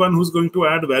the one who's going to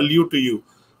add value to you.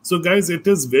 So guys, it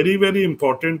is very, very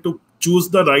important to choose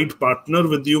the right partner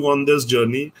with you on this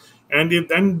journey, and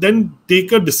then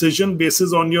take a decision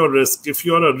basis on your risk. If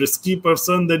you are a risky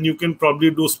person, then you can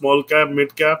probably do small cap,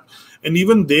 mid cap, and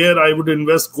even there I would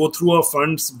invest, go through our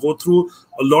funds, go through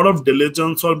a lot of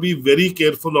diligence, or be very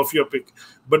careful of your pick.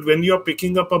 But when you are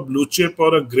picking up a blue chip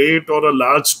or a great or a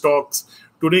large stocks,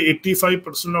 today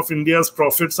 85% of India's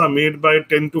profits are made by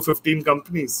 10 to 15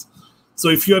 companies. So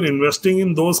if you are investing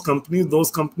in those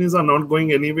companies are not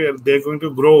going anywhere. They're going to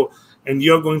grow, and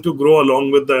you're going to grow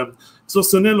along with them. So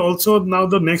Sunil, also now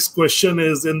the next question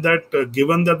is, in that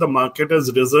given that the market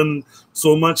has risen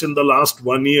so much in the last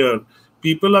 1 year,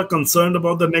 people are concerned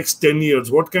about the next 10 years.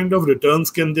 What kind of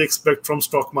returns can they expect from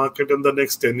stock market in the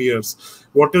next 10 years?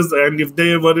 And if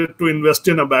they were to invest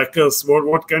in Abakkus,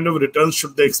 what kind of returns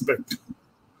should they expect?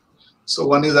 So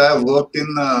one is, I have worked in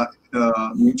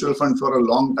mutual fund for a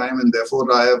long time, and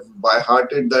therefore I have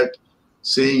by-hearted that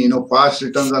saying, past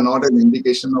returns are not an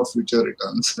indication of future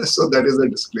returns. So that is a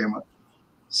disclaimer.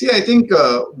 See, I think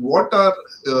how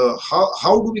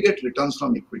do we get returns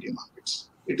from equity markets?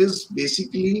 It is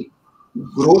basically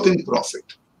growth in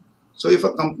profit. So if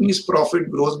a company's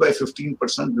profit grows by 15%,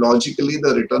 logically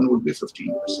the return would be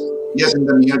 15%. Yes, in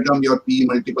the near term, your PE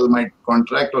multiple might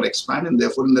contract or expand, and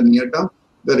therefore in the near term,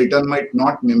 the return might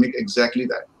not mimic exactly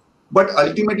that. But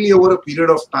ultimately, over a period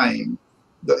of time,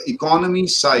 the economy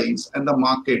size and the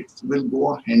market will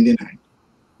go hand in hand.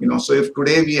 So if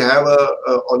today we have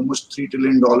almost $3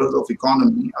 trillion of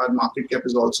economy, our market cap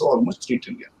is also almost 3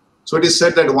 trillion. So it is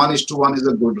said that 1:1 is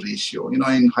a good ratio. In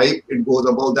hype, it goes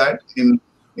above that.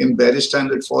 In bearish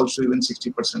times, it falls to even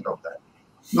 60% of that.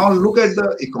 Now look at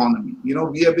the economy.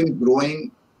 We have been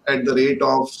growing at the rate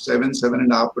of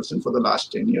 7.5% for the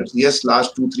last 10 years. Yes,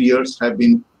 last 2-3 years have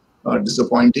been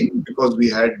disappointing because we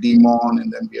had demon,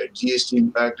 and then we had GST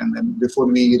impact, and then before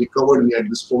we recovered, we had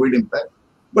this COVID impact.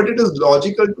 But it is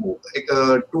logical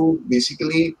to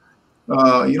basically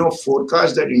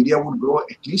forecast that India would grow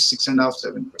at least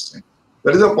 6.5-7%.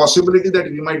 There is a possibility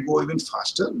that we might go even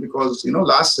faster because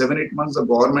last 7-8 months the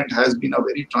government has been a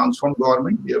very transformed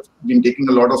government. We have been taking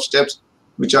a lot of steps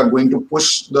which are going to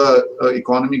push the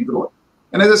economic growth.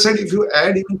 And as I said, if you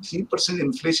add even 3%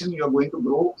 inflation, you are going to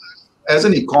grow as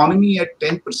an economy at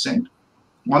 10%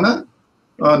 on a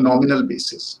nominal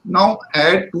basis. Now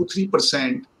add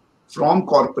 2-3% from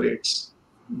corporates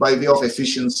by way of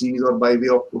efficiencies or by way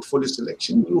of portfolio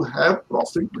selection, you have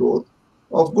profit growth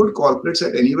of good corporates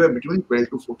at anywhere between 12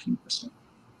 to 14%.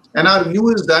 And our view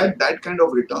is that that kind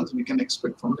of returns we can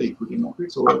expect from the equity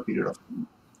markets over a period of time.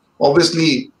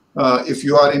 Obviously, if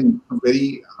you are in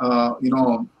very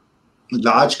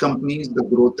large companies, the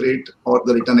growth rate or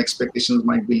the return expectations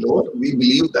might be lower. We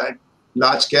believe that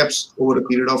large caps over a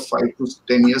period of 5 to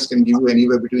 10 years can give you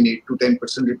anywhere between 8 to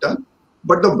 10% return.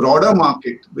 But the broader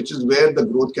market, which is where the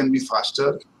growth can be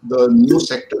faster, the new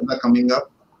sectors are coming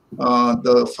up,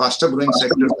 the faster growing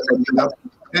sectors are coming up,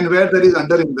 and where there is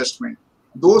underinvestment,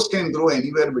 those can grow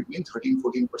anywhere between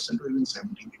 13-14% to even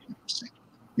 17-18%.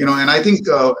 And I think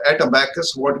at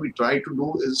Abakkus, what we try to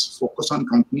do is focus on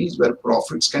companies where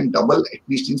profits can double at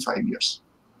least in 5 years.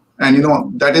 And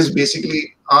that is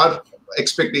basically our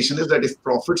expectation, is that if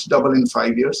profits double in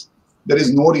 5 years, there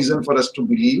is no reason for us to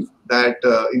believe that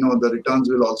the returns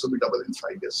will also be double in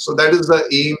 5 years. So that is the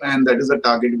aim, and that is the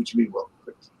target which we work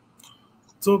with.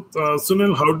 So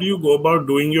Sunil, how do you go about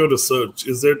doing your research?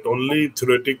 Is it only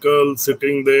theoretical,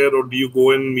 sitting there, or do you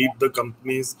go and meet the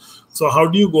companies? So how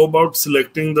do you go about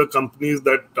selecting the companies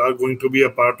that are going to be a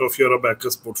part of your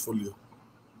Abakkus portfolio?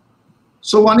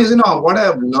 So one is, what I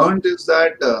have learned is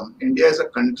that India is a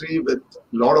country with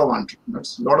a lot of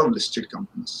entrepreneurs, a lot of listed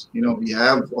companies. We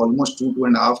have almost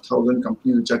 2,500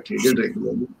 companies which are traded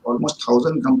regularly, almost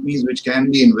 1,000 companies which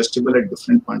can be investable at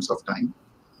different points of time.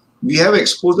 We have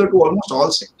exposure to almost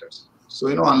all sectors. So,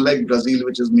 unlike Brazil,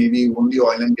 which is maybe only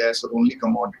oil and gas or only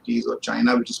commodities, or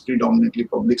China, which is predominantly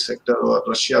public sector, or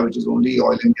Russia, which is only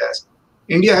oil and gas,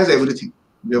 India has everything.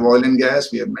 We have oil and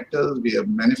gas, we have metals, we have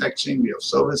manufacturing, we have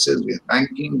services, we have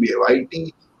banking, we have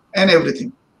IT, and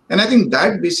everything. And I think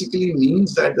that basically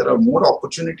means that there are more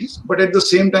opportunities, but at the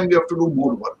same time, we have to do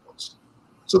more work also.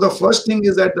 So the first thing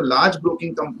is that the large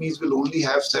broking companies will only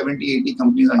have 70, 80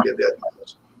 companies under their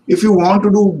knowledge. If you want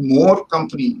to do more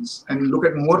companies and look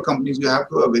at more companies, you have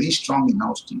to have a very strong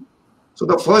in-house team. So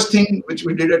the first thing which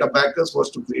we did at Abakkus was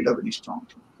to create a very strong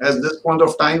team. At this point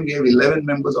of time, we have 11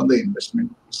 members on the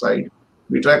investment side.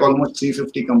 We track almost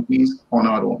 350 companies on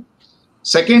our own.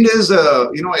 Second is,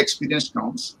 experience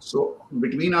counts. So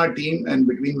between our team and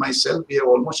between myself, we have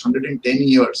almost 110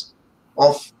 years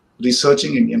of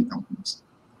researching Indian companies.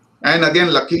 And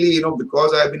again, luckily,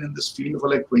 because I've been in this field for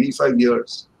like 25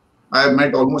 years, I have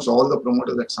met almost all the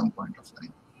promoters at some point of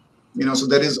time. So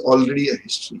there is already a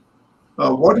history.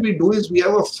 What we do is we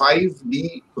have a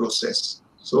 5D process.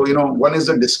 So, one is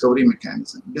the discovery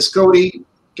mechanism. Discovery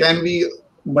can be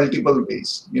multiple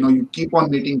ways. You keep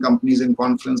on meeting companies in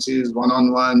conferences,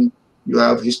 one-on-one, you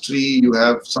have history, you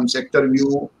have some sector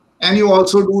view, and you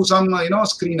also do some,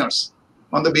 screeners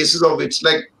on the basis of which,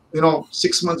 like,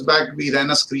 6 months back, we ran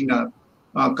a screener.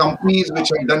 Companies which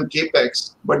had done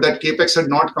CAPEX, but that CAPEX had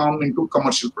not come into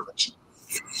commercial production.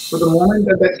 So the moment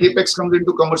that CAPEX comes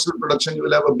into commercial production, you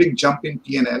will have a big jump in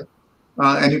P&L,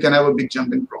 and you can have a big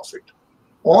jump in profit.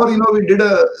 Or, we did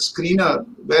a screener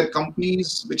where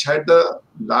companies which had the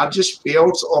largest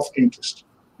payouts of interest.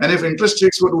 And if interest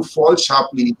rates were to fall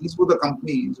sharply, these were the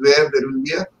companies where there will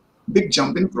be a big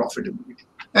jump in profitability.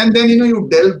 And then, you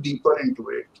delve deeper into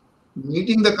it.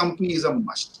 Meeting the company is a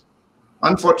must.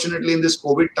 Unfortunately, in this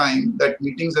COVID time, that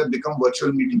meetings have become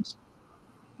virtual meetings.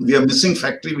 We are missing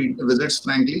factory visits,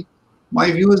 frankly.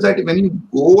 My view is that when you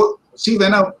go, see,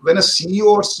 when a CEO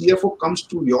or CFO comes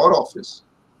to your office,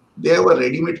 they have a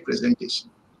ready-made presentation.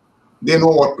 They know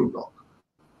what to talk.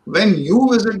 When you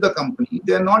visit the company,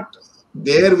 they are not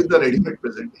there with the ready-made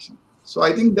presentation. So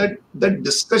I think that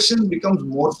discussion becomes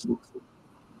more fruitful.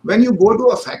 When you go to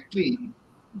a factory,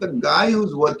 the guy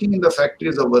who's working in the factory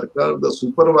as a worker, the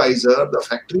supervisor, the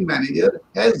factory manager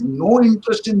has no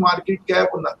interest in market cap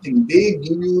or nothing. They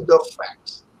give you the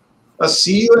facts. A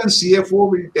CEO and CFO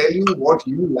will tell you what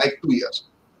you like to hear.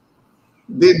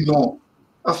 They know.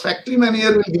 A factory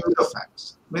manager will give you the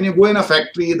facts. When you go in a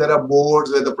factory, there are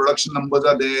boards where the production numbers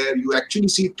are there. You actually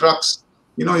see trucks.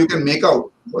 You can make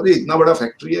out. Well, it's not a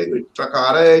factory. Truck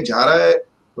aa raha hai, ja raha hai.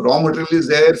 Raw material is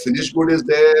there. Finished good is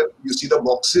there. You see the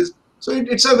boxes. So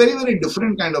it's a very, very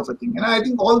different kind of a thing. And I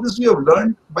think all this we have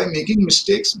learned by making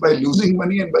mistakes, by losing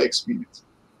money, and by experience.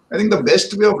 I think the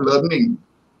best way of learning,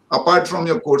 apart from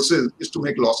your courses, is to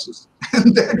make losses.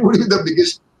 And that would be the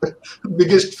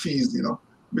biggest fees,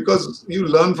 because you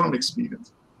learn from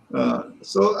experience.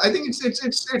 So I think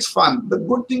it's fun. The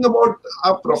good thing about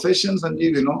our profession,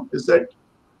 Sanjeev, is that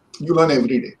you learn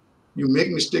every day. You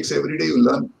make mistakes every day, you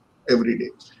learn every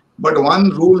day. But one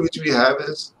rule which we have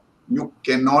is, you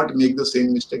cannot make the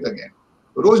same mistake again.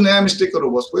 Roz naya mistake karo,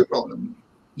 boss, koi problem nahi.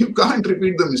 You can't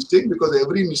repeat the mistake because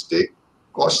every mistake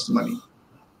costs money.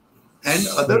 And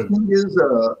other thing is,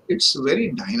 it's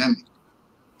very dynamic.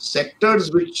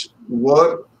 Sectors which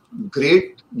were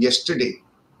great yesterday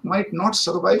might not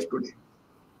survive today.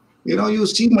 You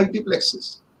see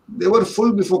multiplexes. They were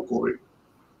full before COVID.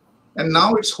 And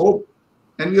now it's hope.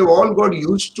 And we have all got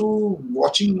used to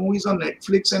watching movies on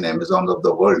Netflix and Amazon of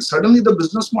the world. Suddenly the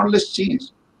business model has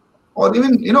changed. Or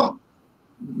even,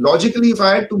 logically, if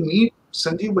I had to meet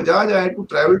Sanjeev Bajaj, I had to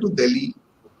travel to Delhi,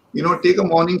 take a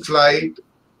morning flight,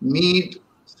 meet,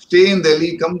 stay in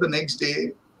Delhi, come the next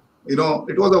day. It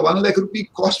was a 1 lakh rupee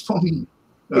cost for me.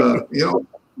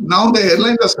 Now the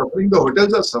airlines are suffering, the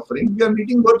hotels are suffering. We are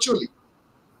meeting virtually.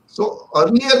 So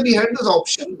earlier we had this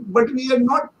option, but we had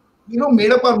not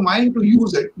made up our mind to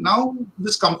use it. Now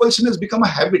this compulsion has become a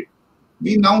habit.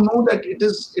 We now know that it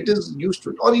is used to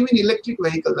it. Or even electric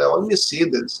vehicles. I always say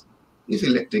this. If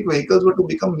electric vehicles were to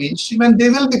become mainstream, and they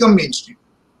will become mainstream.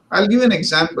 I'll give you an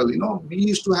example. We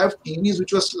used to have TVs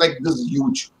which was like this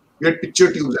huge. We had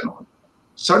picture tubes and all.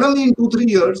 Suddenly in 2-3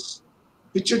 years,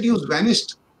 picture tubes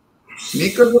vanished.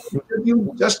 Makers of picture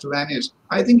tubes just vanished.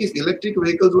 I think if electric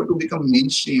vehicles were to become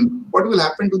mainstream, what will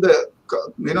happen to the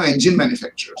engine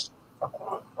manufacturers?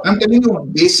 I'm telling you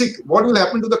what will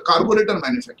happen to the carburetor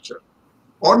manufacturer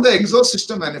or the exhaust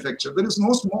system manufacturer? There is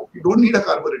no smoke. You don't need a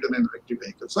carburetor in an electric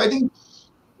vehicle. So I think,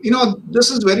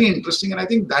 this is very interesting. And I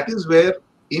think that is where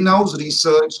in-house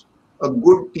research, a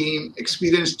good team,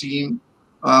 experienced team,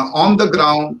 on the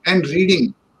ground and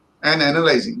reading and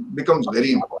analyzing becomes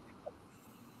very important.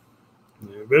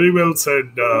 Very well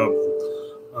said,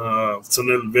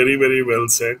 Sunil. Very, very well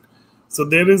said. So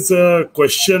there is a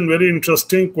question, very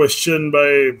interesting question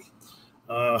by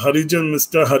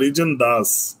Mr. Harijan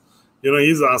Das.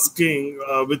 He's asking,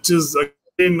 which is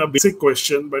again a basic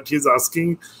question, but he's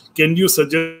asking, can you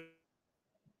suggest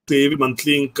saving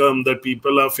monthly income that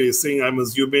people are facing? I'm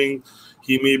assuming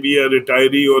he may be a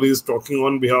retiree or he's talking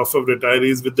on behalf of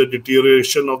retirees with the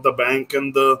deterioration of the bank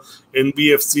and the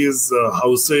NBFC's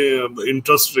housing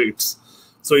interest rates.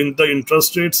 So in the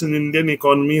interest rates in Indian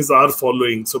economies are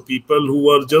following. So people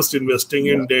who are just investing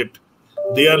in debt,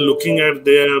 they are looking at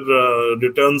their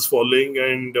returns falling.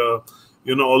 And,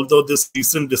 although this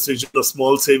recent decision, the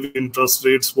small saving interest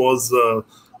rates was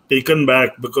taken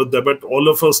back, but all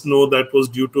of us know that was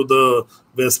due to the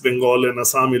West Bengal and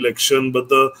Assam election. But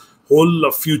the whole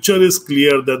future is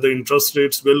clear that the interest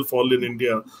rates will fall in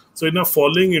India. So in a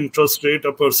falling interest rate,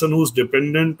 a person who's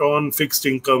dependent on fixed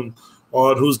income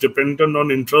or who's dependent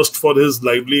on interest for his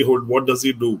livelihood, what does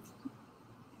he do?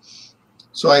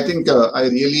 So I think I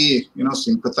really,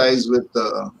 sympathize with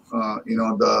the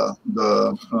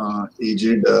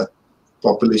aged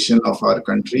population of our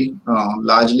country,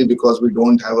 largely because we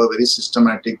don't have a very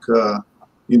systematic,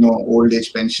 old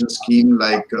age pension scheme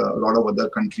like a lot of other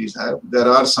countries have. There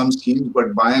are some schemes,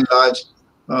 but by and large,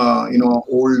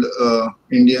 old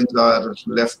Indians are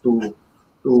left to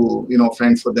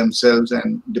fend for themselves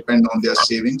and depend on their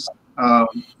savings.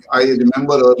 I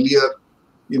remember earlier,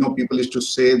 people used to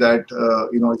say that,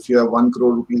 if you have 1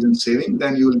 crore rupees in saving,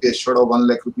 then you will be assured of 1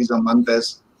 lakh rupees a month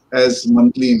as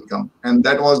monthly income. And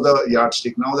that was the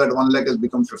yardstick. Now that 1 lakh has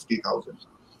become 50,000.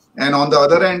 And on the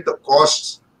other end, the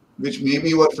costs, which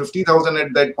maybe were 50,000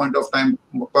 at that point of time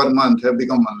per month, have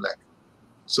become 1 lakh.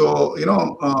 So,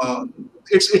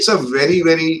 it's a very,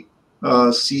 very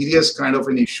serious kind of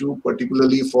an issue,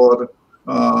 particularly for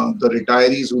the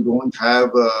retirees who don't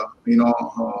have,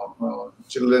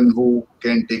 children who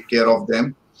can take care of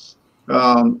them.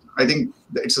 I think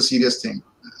it's a serious thing.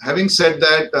 Having said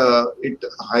that, it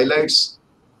highlights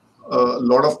a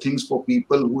lot of things for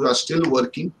people who are still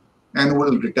working and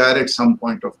will retire at some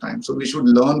point of time. So we should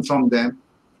learn from them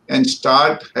and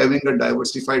start having a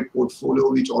diversified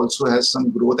portfolio which also has some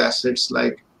growth assets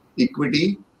like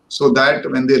equity, so that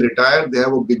when they retire, they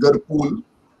have a bigger pool,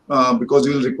 because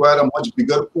you will require a much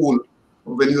bigger pool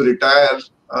when you retire,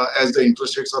 as the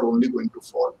interest rates are only going to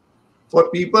fall. For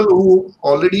people who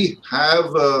already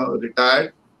have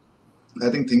retired, I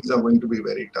think things are going to be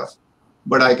very tough.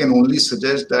 But I can only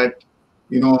suggest that,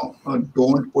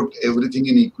 don't put everything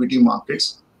in equity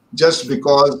markets just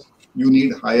because you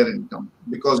need higher income,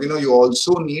 because, you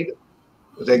also need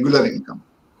regular income.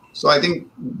 So I think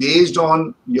based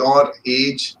on your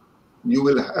age, you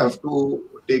will have to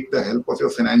take the help of your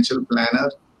financial planner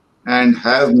and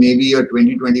have maybe a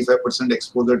 20-25%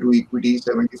 exposure to equity,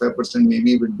 75%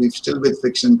 maybe would be still with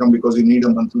fixed income because you need a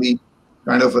monthly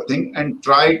kind of a thing, and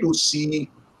try to see,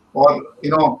 or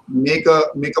make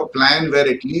a plan where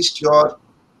at least your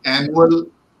annual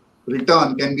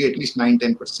return can be at least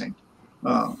 9-10%.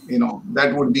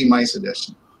 That would be my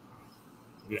suggestion.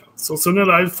 Yeah. So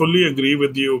Sunil, I fully agree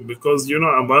with you, because,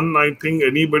 I think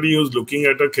anybody who's looking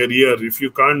at a career, if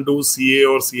you can't do CA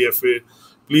or CFA,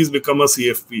 please become a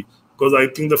CFP, because I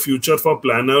think the future for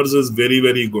planners is very,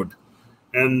 very good.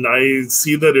 And I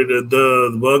see the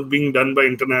work being done by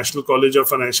International College of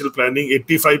Financial Planning,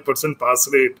 85% pass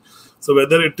rate. So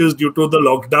whether it is due to the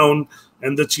lockdown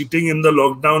and the cheating in the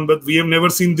lockdown, but we have never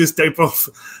seen this type of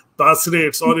pass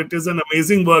rates, or it is an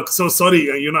amazing work. So sorry,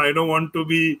 I don't want to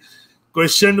be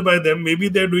questioned by them. Maybe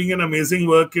they're doing an amazing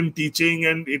work in teaching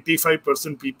and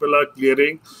 85% people are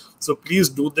clearing. So please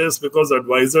do this, because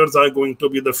advisors are going to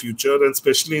be the future, and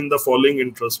especially in the falling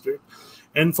interest rate.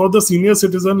 And for the senior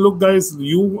citizen, look guys,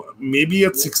 you may be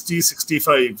at 60,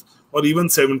 65 or even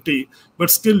 70, but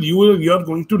still you are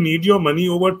going to need your money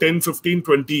over 10, 15,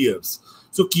 20 years.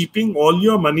 So keeping all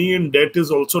your money in debt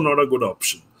is also not a good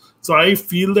option. So I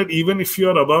feel that even if you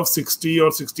are above 60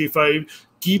 or 65,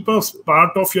 keep a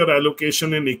part of your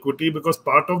allocation in equity, because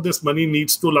part of this money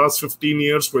needs to last 15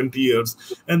 years, 20 years.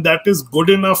 And that is good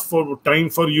enough for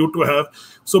time for you to have.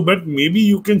 So, but maybe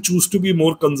you can choose to be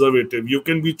more conservative. You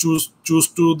can choose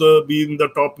to be in the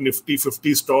top Nifty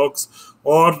 50 stocks,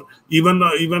 or even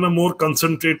a more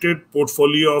concentrated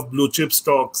portfolio of blue chip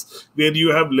stocks where you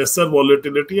have lesser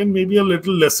volatility and maybe a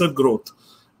little lesser growth.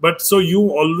 But so you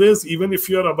always, even if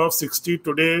you are above 60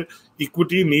 today,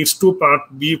 equity needs to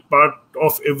be part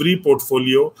of every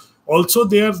portfolio. Also,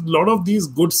 there are a lot of these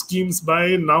good schemes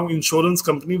by now insurance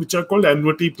company, which are called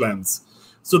annuity plans.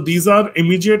 So these are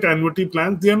immediate annuity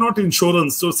plans. They are not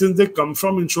insurance. So since they come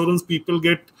from insurance, people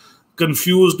get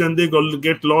confused and they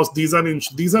get lost. These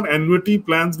are annuity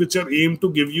plans which are aimed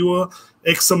to give you a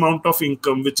X amount of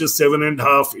income, which is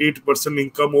 7.5%, 8%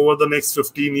 income over the next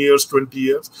 15 years, 20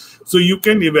 years. So you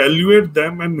can evaluate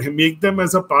them and make them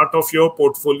as a part of your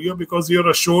portfolio, because you're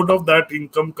assured of that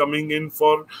income coming in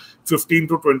for 15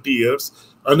 to 20 years.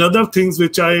 Another things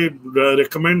which I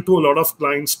recommend to a lot of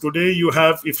clients today, you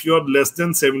have, if you're less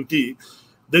than 70,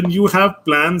 Then you have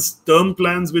plans, term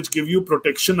plans, which give you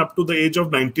protection up to the age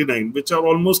of 99, which are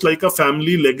almost like a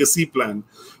family legacy plan.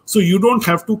 So you don't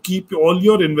have to keep all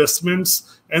your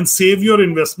investments and save your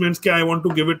investments. Okay, I want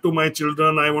to give it to my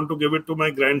children, I want to give it to my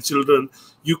grandchildren.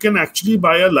 You can actually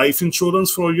buy a life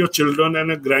insurance for your children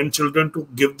and a grandchildren to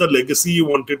give the legacy you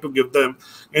wanted to give them.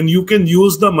 And you can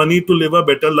use the money to live a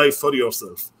better life for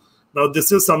yourself. Now,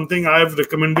 this is something I have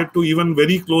recommended to even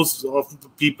very close of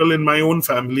people in my own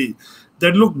family,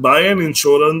 that look, buy an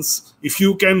insurance if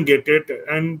you can get it.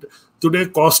 And today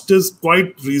cost is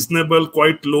quite reasonable,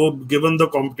 quite low, given the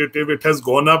competitive. It has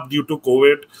gone up due to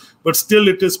COVID, but still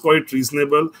it is quite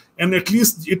reasonable. And at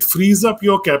least it frees up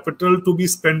your capital to be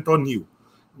spent on you.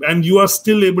 And you are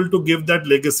still able to give that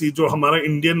legacy. जो हमारा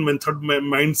Indian method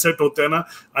mindset होता है ना,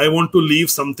 I want to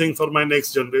leave something for my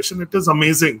next generation. It is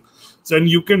amazing. So, and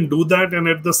you can do that, and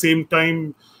at the same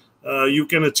time, you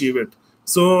can achieve it.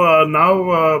 So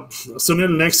now,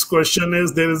 Sunil, next question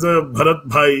is, there is a Bharat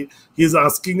Bhai. He's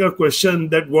asking a question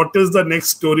that what is the next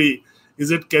story?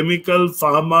 Is it chemical,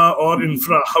 pharma, or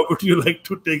infra? How would you like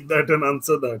to take that and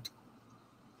answer that?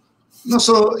 No,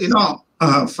 so,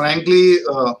 frankly,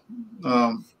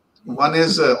 one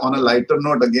is on a lighter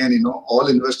note, again, all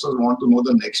investors want to know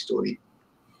the next story.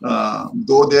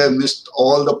 Though they have missed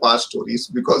all the past stories,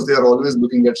 because they are always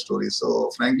looking at stories.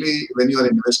 So frankly, when you are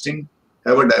investing,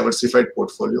 have a diversified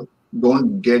portfolio.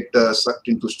 Don't get sucked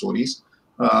into stories,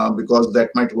 because that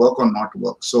might work or not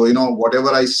work. So, whatever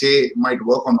I say might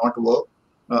work or not work.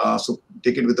 So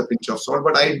take it with a pinch of salt.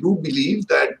 But I do believe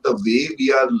that the way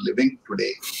we are living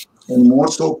today, and more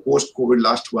so post-COVID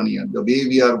last 1 year, the way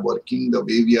we are working, the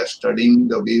way we are studying,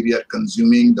 the way we are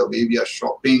consuming, the way we are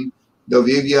shopping, the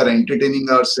way we are entertaining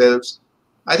ourselves,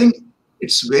 I think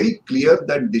it's very clear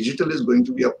that digital is going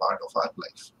to be a part of our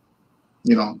life.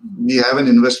 We have an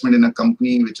investment in a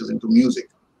company which is into music.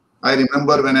 I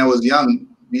remember when I was young,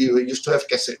 we used to have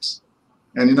cassettes.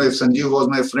 And, if Sanjeev was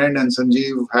my friend and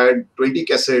Sanjeev had 20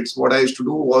 cassettes, what I used to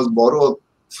do was borrow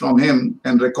from him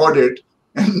and record it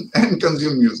and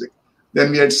consume music.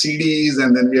 Then we had CDs,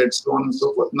 and then we had so on and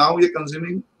so forth. Now we are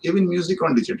consuming even music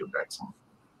on digital platform.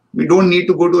 We don't need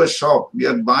to go to a shop. We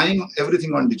are buying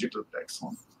everything on digital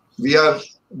platform. We are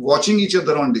watching each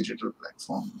other on digital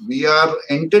platform. We are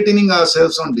entertaining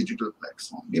ourselves on digital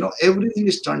platform. Everything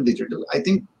is turned digital. I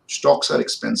think stocks are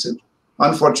expensive.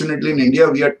 Unfortunately, in India,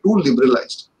 we are too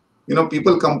liberalized.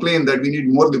 People complain that we need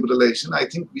more liberalization. I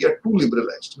think we are too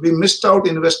liberalized. We missed out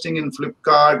investing in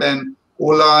Flipkart and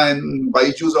Ola and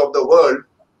Byju's of the world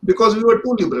because we were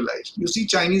too liberalized. You see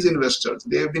Chinese investors,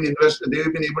 they have been able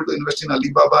to invest in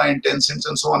Alibaba and Tencent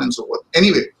and so on and so forth.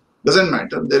 Anyway, doesn't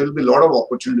matter. There will be a lot of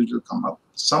opportunities to come up.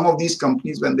 Some of these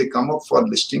companies, when they come up for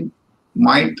listing,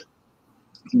 might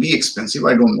be expensive.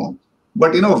 I don't know.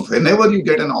 But, whenever you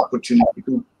get an opportunity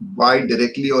to buy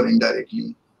directly or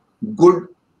indirectly, good,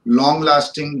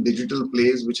 long-lasting digital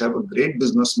plays which have a great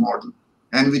business model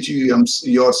and which you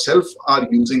yourself are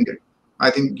using it, I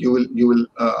think you will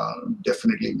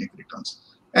definitely make returns.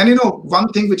 And, one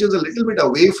thing which is a little bit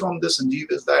away from this,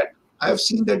 Sanjeev, is that I have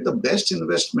seen that the best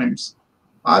investments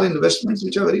are investments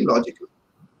which are very logical.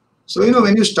 So,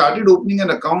 when you started opening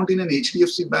an account in an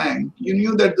HDFC bank, you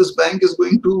knew that this bank is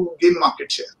going to gain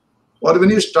market share. Or when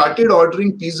you started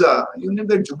ordering pizza, you knew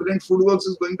that Jubilant FoodWorks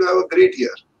is going to have a great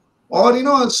year. Or,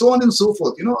 so on and so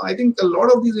forth. I think a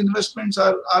lot of these investments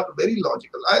are very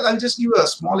logical. I'll just give a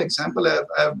small example.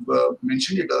 I've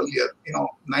mentioned it earlier.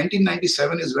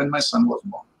 1997 is when my son was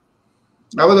born.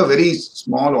 I was a very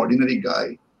small, ordinary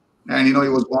guy. And, he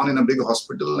was born in a big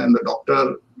hospital, and the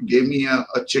doctor gave me a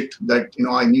chit that,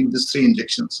 I need these 3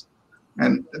 injections.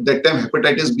 And at that time,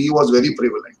 hepatitis B was very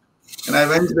prevalent. And I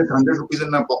went with 100 rupees in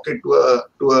my pocket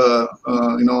to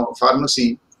a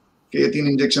pharmacy. 3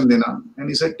 injection dena. And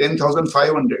he said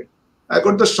 10,500. I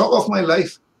got the shock of my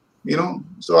life,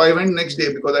 So I went next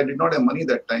day because I did not have money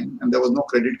that time, and there was no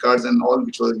credit cards and all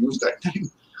which was used that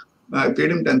time. I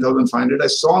paid him 10,500. I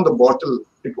saw on the bottle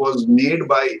it was made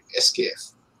by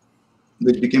SKF,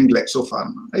 which became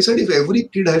Glaxopharma. I said, if every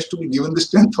kid has to be given this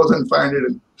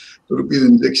 10,500 rupees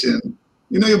injection,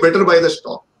 you better buy the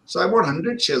stock. So I bought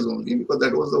 100 shares only because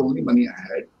that was the only money I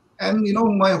had. And,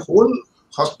 my whole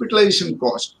hospitalization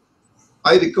cost,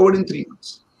 I recovered in 3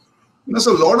 months.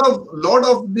 So a lot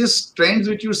of these trends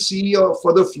which you see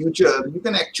for the future, you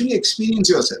can actually experience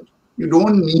yourself. You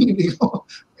don't need,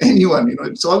 anyone,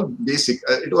 it's all basic.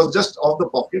 It was just off the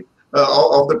pocket.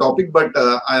 Of the topic, but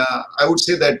I would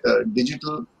say that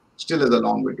digital still has a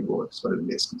long way to go as far as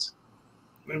India is concerned.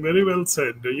 Very well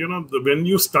said. When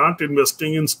you start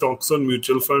investing in stocks or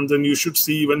mutual funds, and you should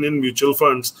see even in mutual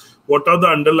funds, what are the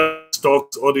underlying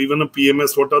stocks or even a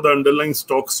PMS, what are the underlying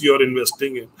stocks you're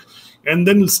investing in, and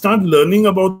then start learning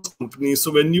about companies.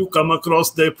 So when you come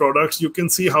across their products, you can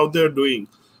see how they're doing.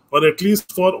 Or at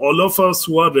least for all of us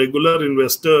who are regular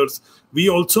investors, we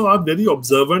also are very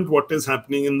observant what is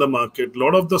happening in the market. A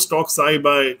lot of the stocks I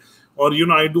buy, or,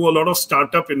 I do a lot of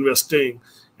startup investing.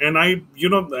 And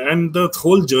and the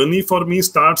whole journey for me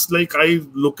starts like I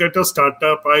look at a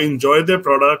startup, I enjoy their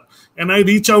product, and I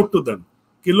reach out to them.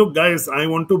 Okay, look, guys, I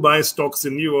want to buy stocks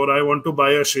in you, or I want to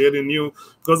buy a share in you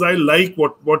because I like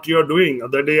what you're doing. The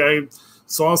other day I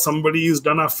saw somebody who's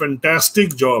done a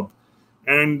fantastic job.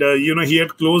 And, he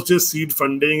had closed his seed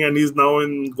funding and he's now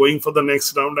going for the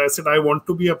next round. I said, I want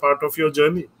to be a part of your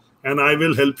journey and I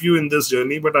will help you in this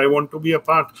journey, but I want to be a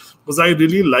part because I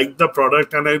really like the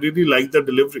product and I really like the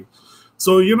delivery.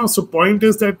 So, so point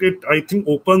is that it, I think,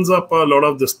 opens up a lot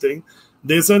of this thing.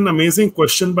 There's an amazing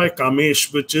question by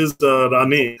Kamesh, which is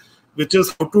Rane, which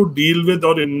is how to deal with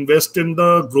or invest in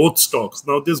the growth stocks.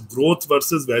 Now, this growth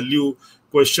versus value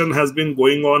question has been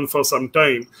going on for some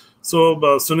time. So,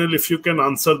 Sunil, if you can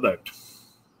answer that.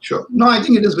 Sure. No, I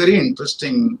think it is very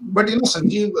interesting. But,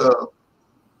 Sanjeev,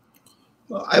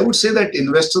 I would say that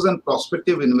investors and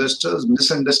prospective investors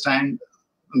misunderstand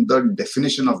the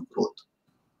definition of growth.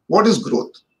 What is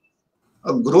growth?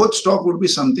 A growth stock would be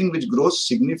something which grows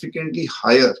significantly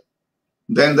higher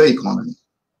than the economy.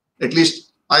 At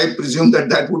least I presume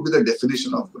that would be the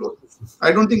definition of growth.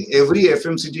 I don't think every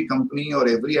FMCG company or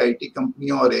every IT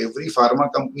company or every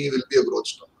pharma company will be a growth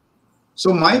stock.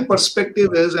 So my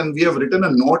perspective is, and we have written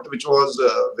a note which was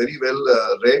very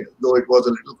well read, though it was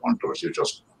a little controversial, which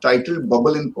was titled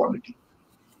Bubble in Quality.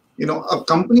 A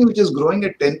company which is growing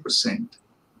at 10%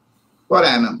 per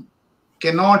annum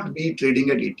cannot be trading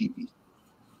at ATP,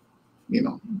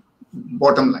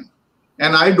 bottom line.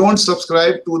 And I don't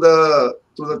subscribe to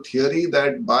the theory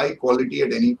that buy quality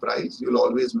at any price, you'll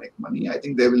always make money. I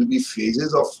think there will be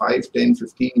phases of 5, 10,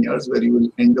 15 years where you will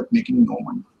end up making no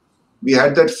money. We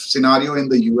had that scenario in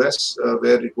the US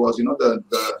where it was,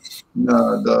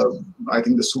 I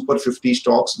think the Super 50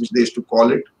 stocks, which they used to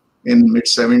call it, in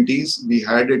mid-70s. We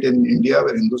had it in India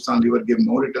where Hindustan Lever gave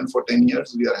no return for 10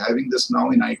 years. We are having this now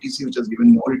in ITC, which has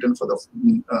given no return for the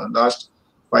last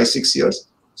 5, 6 years.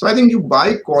 So I think you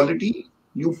buy quality,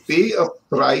 you pay a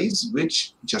price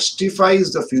which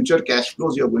justifies the future cash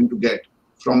flows you're going to get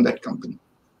from that company.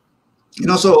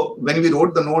 So when we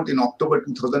wrote the note in October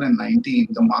 2019,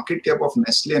 the market cap of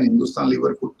Nestle and Hindustan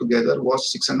Lever put together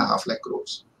was 6.5 lakh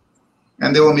crores.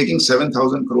 And they were making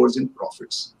 7,000 crores in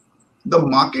profits. The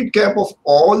market cap of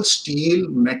all steel,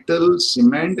 metal,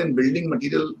 cement, and building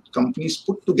material companies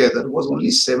put together was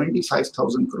only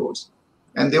 75,000 crores.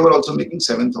 And they were also making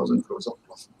 7,000 crores of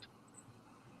profit.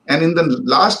 And in the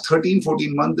last 13,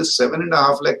 14 months, this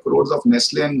 7.5 lakh crores of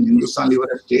Nestle and Hindustan Lever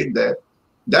have stayed there.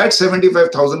 That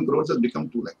 75,000 crores has become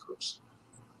 2 lakh crores.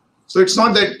 So it's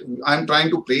not that I'm trying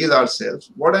to praise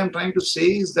ourselves. What I'm trying to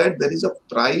say is that there is a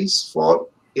price for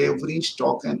every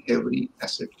stock and every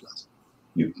asset class.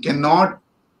 You cannot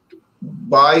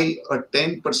buy a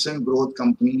 10% growth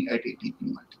company at ATP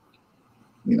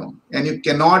multiple, and you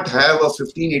cannot have a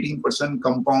 15, 18%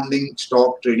 compounding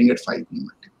stock trading at 5p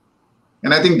multiple.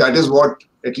 And I think that is what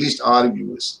at least our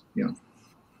view is, Yeah.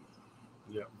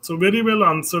 So very well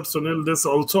answered, Sunil. This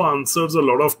also answers a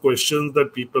lot of questions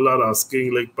that people are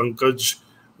asking. Like Pankaj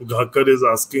Ghakar is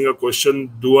asking a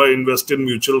question, do I invest in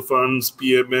mutual funds,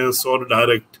 PMS or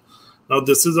direct? Now,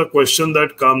 this is a question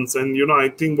that comes and, I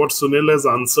think what Sunil has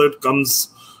answered comes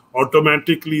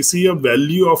automatically. See, a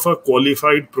value of a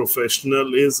qualified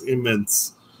professional is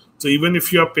immense. So even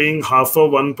if you are paying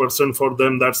 0.5% for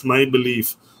them, that's my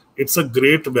belief. It's a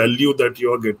great value that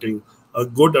you are getting. A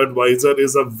good advisor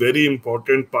is a very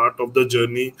important part of the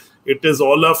journey. It is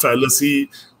all a fallacy.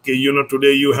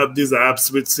 Today you have these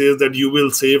apps which says that you will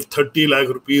save 30 lakh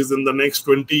rupees in the next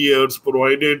 20 years,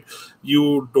 provided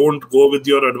you don't go with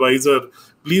your advisor.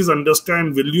 Please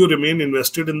understand, will you remain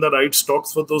invested in the right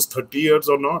stocks for those 30 years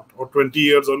or not, or 20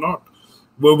 years or not?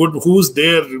 Who's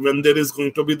there when there is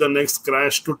going to be the next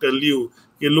crash to tell you,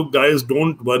 hey, look, guys,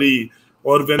 don't worry.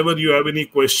 Or whenever you have any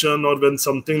question, or when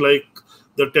something like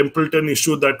the Templeton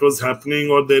issue that was happening,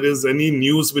 or there is any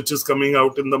news which is coming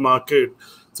out in the market.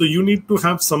 So you need to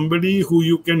have somebody who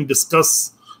you can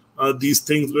discuss these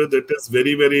things with. It is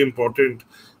very, very important.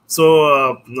 So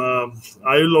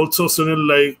I will also, Sunil,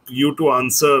 like you to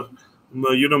answer,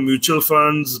 mutual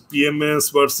funds,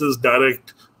 PMS versus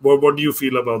direct. What do you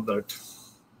feel about that?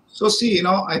 So see,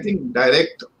 I think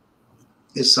direct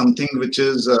is something which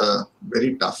is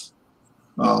very tough.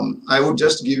 I would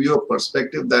just give you a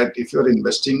perspective that if you're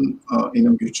investing in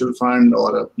a mutual fund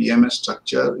or a PMS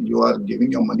structure, you are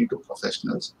giving your money to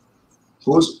professionals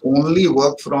whose only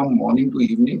work from morning to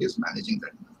evening is managing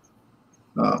that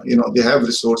money. They have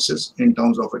resources in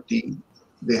terms of a team.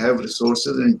 They have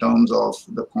resources in terms of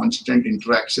the constant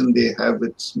interaction they have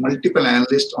with multiple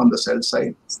analysts on the sell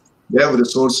side. They have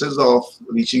resources of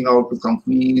reaching out to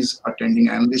companies, attending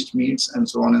analyst meets, and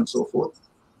so on and so forth.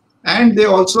 And they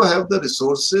also have the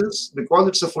resources, because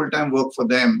it's a full-time work for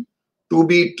them, to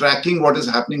be tracking what is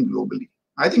happening globally.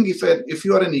 I think if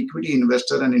you are an equity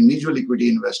investor, an individual equity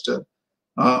investor,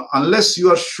 unless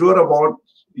you are sure about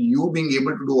you being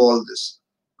able to do all this,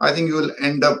 I think you will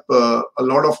end up a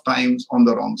lot of times on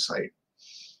the wrong side.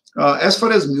 As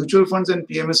far as mutual funds and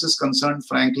PMS is concerned,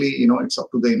 frankly, it's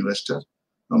up to the investor.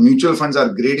 Mutual funds are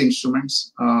great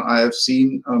instruments. I have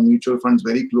seen mutual funds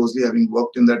very closely, having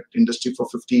worked in that industry for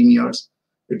 15 years.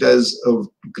 It has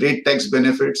great tax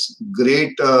benefits,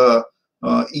 great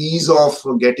ease of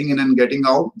getting in and getting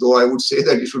out, though I would say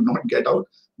that you should not get out,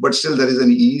 but still there is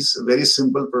an ease, very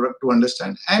simple product to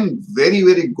understand, and very,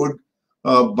 very good,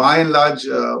 by and large,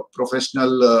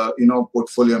 professional,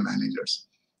 portfolio managers.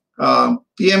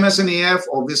 PMS and AIF,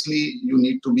 obviously, you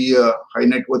need to be a high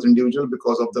net worth individual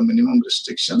because of the minimum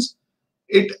restrictions.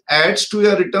 It adds to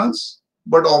your returns,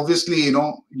 but obviously,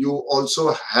 you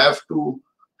also have to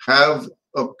have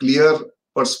a clear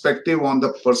perspective on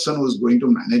the person who is going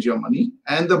to manage your money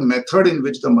and the method in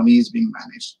which the money is being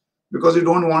managed. Because you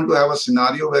don't want to have a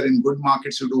scenario where in good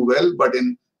markets you do well, but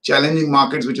in challenging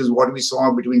markets, which is what we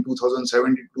saw between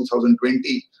 2007 to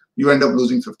 2020, you end up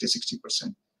losing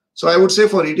 50–60%. So I would say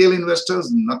for retail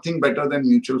investors, nothing better than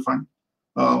mutual fund.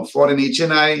 For an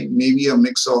HNI, maybe a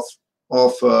mix of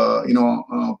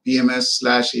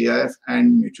PMS/AIF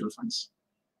and mutual funds.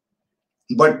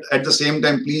 But at the same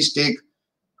time, please take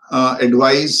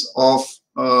advice of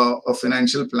a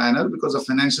financial planner, because a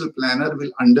financial planner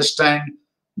will understand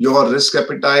your risk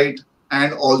appetite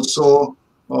and also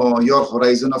your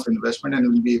horizon of investment, and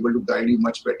will be able to guide you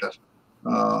much better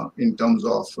in terms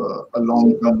of a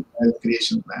long-term wealth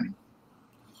creation planning.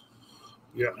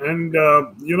 Yeah, and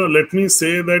let me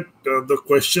say that the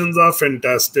questions are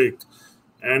fantastic.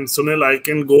 And Sunil, I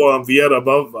can go. We are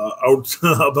above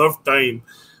time,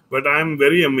 but I'm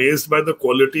very amazed by the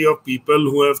quality of people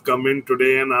who have come in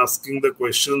today and asking the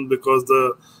questions, because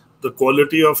the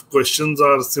quality of questions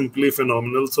are simply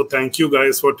phenomenal. So thank you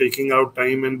guys for taking out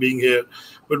time and being here.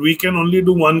 But we can only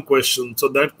do one question. So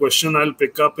that question I'll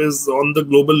pick up is on the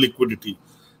global liquidity.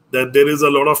 That there is a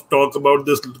lot of talk about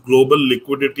this global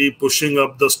liquidity pushing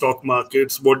up the stock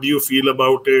markets. What do you feel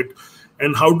about it?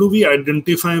 And how do we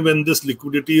identify when this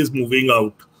liquidity is moving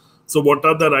out? So what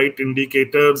are the right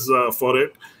indicators for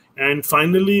it? And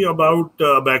finally, about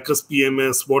Abakkus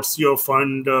PMS, what's your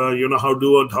fund?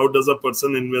 How does a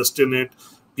person invest in it?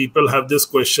 People have this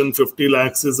question. 50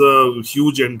 lakhs is a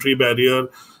huge entry barrier.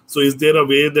 So is there a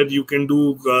way that you can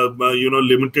do,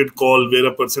 limited call where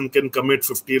a person can commit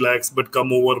 50 lakhs but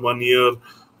come over 1 year,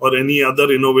 or any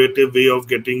other innovative way of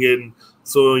getting in?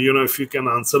 So, if you can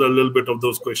answer a little bit of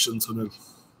those questions, Sunil.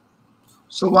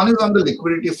 So one is on the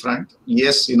liquidity front.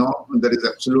 Yes, there is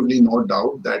absolutely no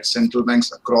doubt that central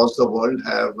banks across the world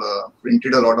have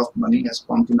printed a lot of money, has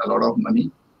pumped in a lot of money,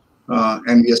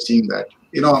 and we are seeing that.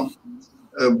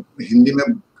 Hindi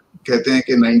mein कहते हैं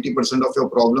कि 90% of your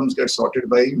problems get sorted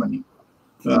by money.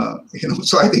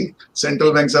 So I think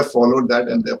central banks have followed that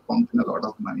and they have pumped in a lot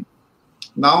of money.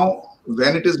 Now,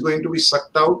 when it is going to be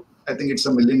sucked out, I think it's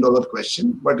 $1 million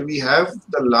question. But we have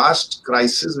the last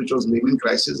crisis, which was Lehman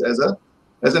crisis,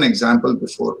 as an example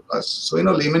before us. So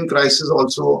Lehman crisis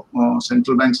also,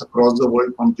 central banks across the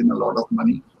world pumped in a lot of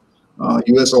money.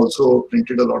 US also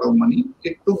printed a lot of money.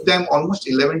 It took them almost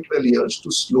 11–12 years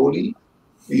to slowly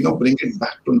bring it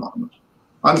back to normal.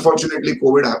 Unfortunately,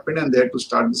 COVID happened and they had to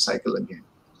start the cycle again.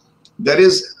 There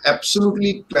is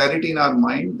absolutely clarity in our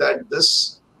mind that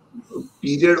this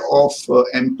period of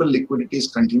ample liquidities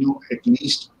continue at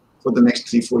least for the next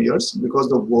 3–4 years, because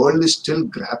the world is still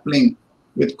grappling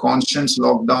with constant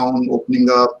lockdown, opening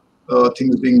up,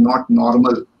 things being not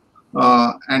normal.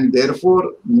 And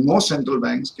therefore, no central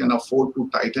banks can afford to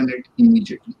tighten it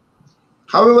immediately.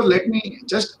 However, let me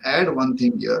just add one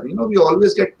thing here. We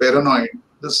always get paranoid.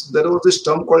 There was this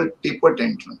term called taper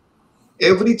tantrum.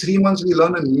 Every 3 months, we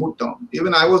learn a new term.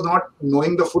 Even I was not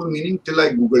knowing the full meaning till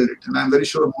I Googled it. And I'm very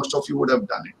sure most of you would have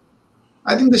done it.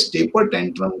 I think this taper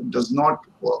tantrum does not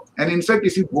work. And in fact,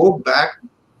 if you go back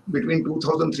between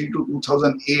 2003 to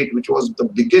 2008, which was the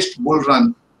biggest bull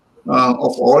run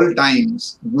of all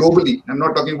times globally, I'm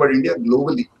not talking about India,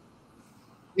 globally,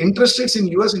 interest rates in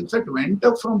US in fact went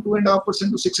up from 2.5%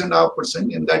 to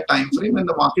 6.5% in that time frame, and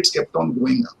the markets kept on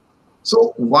going up.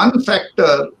 So one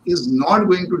factor is not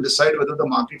going to decide whether the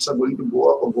markets are going to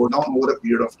go up or go down over a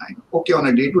period of time. Okay, on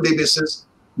a day-to-day basis,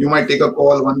 you might take a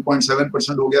call,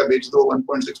 1.7% ho gaya, bech do,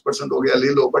 1.6% ho gaya,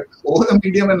 le lo. But over the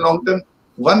medium and long term,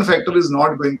 one factor is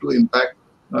not going to impact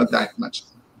that much.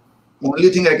 Only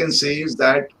thing I can say is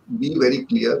that be very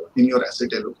clear in your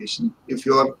asset allocation. If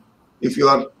you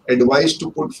are advised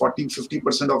to put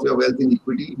 40-50% of your wealth in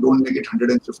equity, don't make it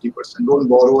 150%. Don't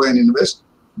borrow and invest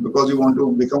because you want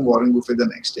to become Warren Buffett the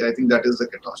next day. I think that is the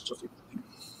catastrophe.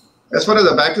 As far as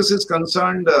Abakkus is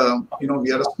concerned,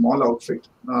 we are a small outfit.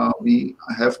 We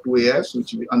have 2 AIFs,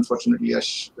 which we unfortunately are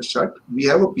shut. We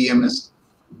have a PMS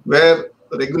where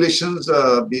regulations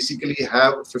basically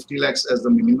have 50 lakhs as the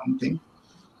minimum thing.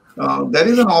 There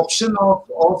is an option of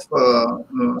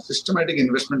systematic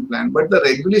investment plan, but the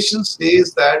regulation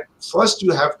says that first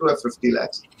you have to have 50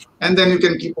 lakhs, and then you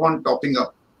can keep on topping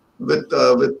up with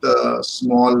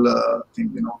small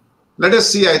thing. Let us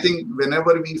see. I think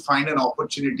whenever we find an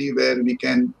opportunity where we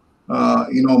can,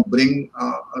 bring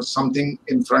something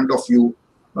in front of you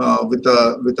with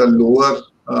a lower,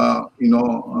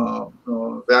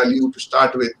 value to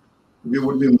start with, we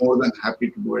would be more than happy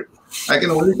to do it. I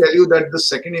can only tell you that the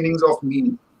second innings of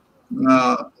me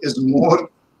is more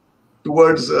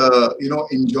towards,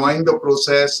 enjoying the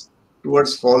process,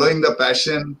 towards following the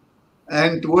passion,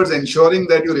 and towards ensuring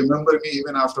that you remember me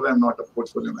even after I'm not a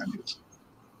portfolio manager.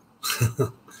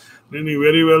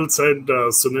 Very well said,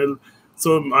 Sunil.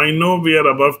 So I know we are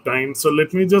above time. So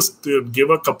let me just give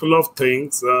a couple of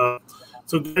things.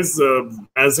 So guys,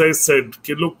 as I said,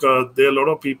 look, there are a lot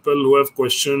of people who have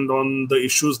questioned on the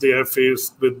issues they have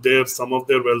faced with some of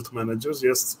their wealth managers.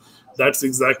 Yes, that's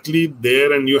exactly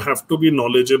there, and you have to be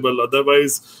knowledgeable.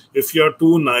 Otherwise, if you are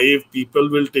too naive, people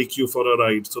will take you for a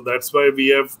ride. So that's why we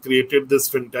have created this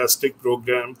FINtastic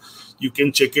program. You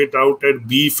can check it out at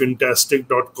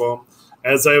FINtastic.com.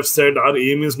 As I have said, our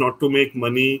aim is not to make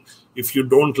money. If you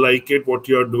don't like it, what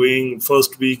you're doing,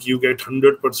 first week, you get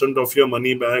 100% of your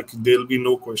money back. There'll be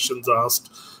no questions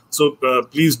asked. So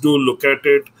please do look at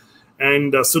it.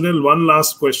 And Sunil, one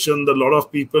last question. A lot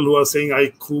of people who are saying,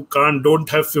 don't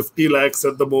have 50 lakhs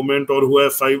at the moment, or who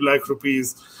have 5 lakh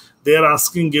rupees, they're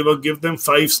asking, give them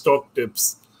 5 stock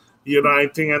tips. I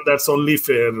think, and that's only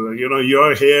fair.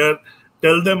 You're here.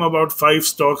 Tell them about 5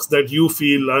 stocks that you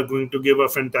feel are going to give a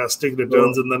fantastic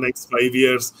returns in the next 5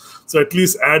 years. So at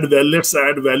least let's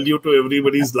add value to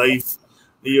everybody's life.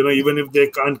 Even if they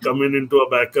can't come into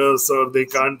Abakkus or they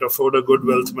can't afford a good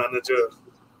wealth manager.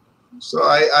 So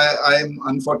I'm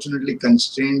unfortunately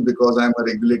constrained because I'm a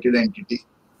regulated entity.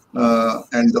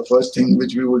 And the first thing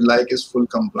which we would like is full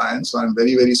compliance. So I'm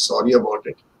very, very sorry about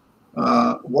it.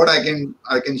 What I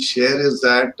can share is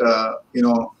that,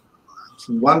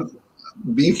 one,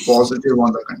 be positive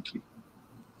on the country.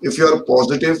 If you are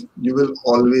positive, you will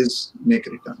always make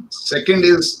returns. Second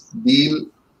is deal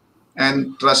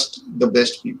and trust the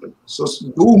best people. So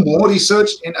do more research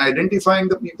in identifying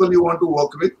the people you want to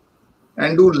work with,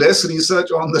 and do less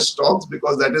research on the stocks,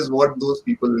 because that is what those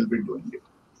people will be doing it.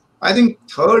 I think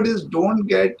third is don't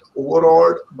get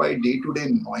overawed by day-to-day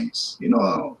noise.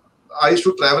 I used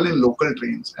to travel in local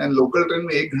trains, and local train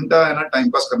में 1 घंटा time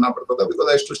pass करना पड़ता था, because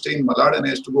I used to stay in Malad and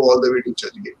I used to go all the way to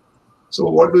Churchgate. So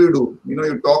what do?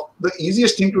 You talk. The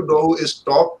easiest thing to do is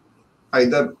talk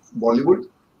either Bollywood,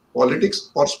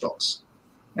 politics, or stocks.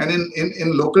 And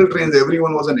in local trains,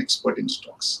 everyone was an expert in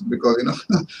stocks, because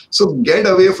so get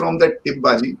away from that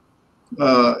tipbaji,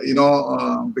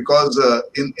 because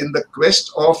in the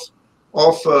quest of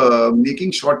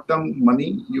making short-term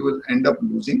money, you will end up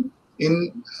losing.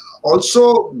 In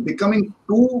also becoming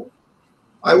too,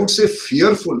 I would say,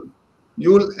 fearful,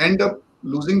 you will end up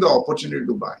losing the opportunity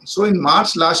to buy. So in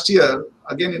March last year,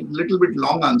 again, a little bit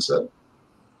long answer,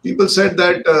 people said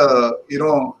that,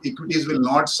 equities will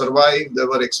not survive. There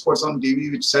were experts on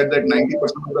TV which said that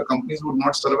 90% of the companies would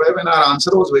not survive. And our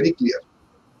answer was very clear.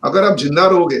 अगर आप जिंदा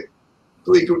रहोगे,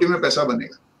 तो equity में पैसा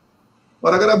बनेगा.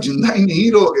 और अगर आप जिंदा ही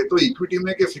नहीं रहोगे, तो इक्विटी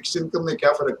में के फिक्स्ड इनकम में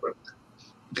क्या फर्क पड़ता है?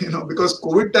 Because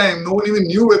COVID time, no one even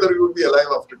knew whether you would be alive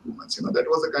after 2 months. That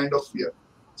was a kind of fear.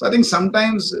 So I think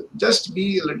sometimes just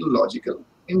be a little logical.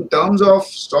 In terms of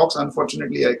stocks,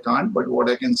 unfortunately, I can't. But what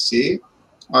I can say,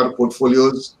 our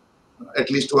portfolios, at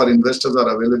least to our investors, are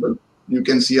available. You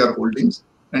can see our holdings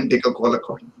and take a call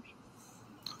accordingly.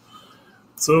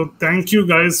 So thank you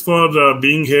guys for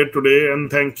being here today, and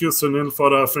thank you, Sunil,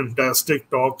 for a fantastic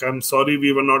talk. I'm sorry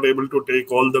we were not able to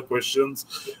take all the questions.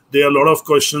 There are a lot of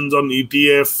questions on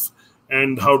ETF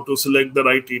and how to select the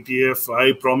right ETF.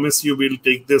 I promise you we'll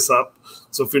take this up.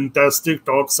 So FINtastic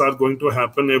talks are going to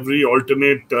happen every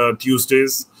alternate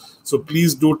Tuesdays. So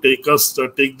please do take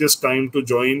this time to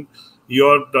join.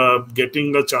 You're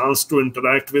getting a chance to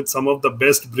interact with some of the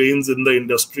best brains in the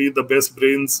industry, the best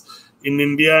brains in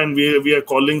India, and we are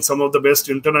calling some of the best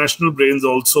international brains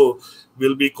also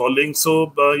will be calling.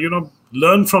 So,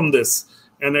 learn from this.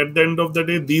 And at the end of the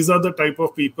day, these are the type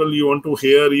of people you want to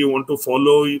hear, you want to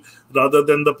follow, rather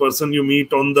than the person you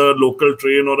meet on the local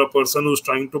train or a person who's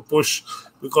trying to push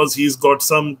because he's got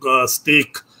some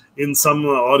stake in some,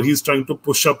 or he's trying to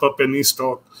push up a penny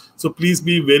stock. So please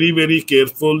be very, very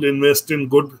careful, invest in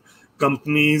good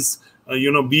companies,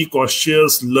 be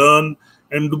cautious, learn,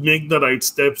 and to make the right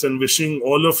steps, and wishing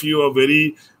all of you a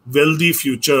very wealthy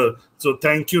future. So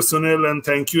thank you, Sunil, and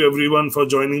thank you everyone for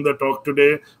joining the talk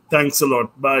today. Thanks a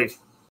lot. Bye.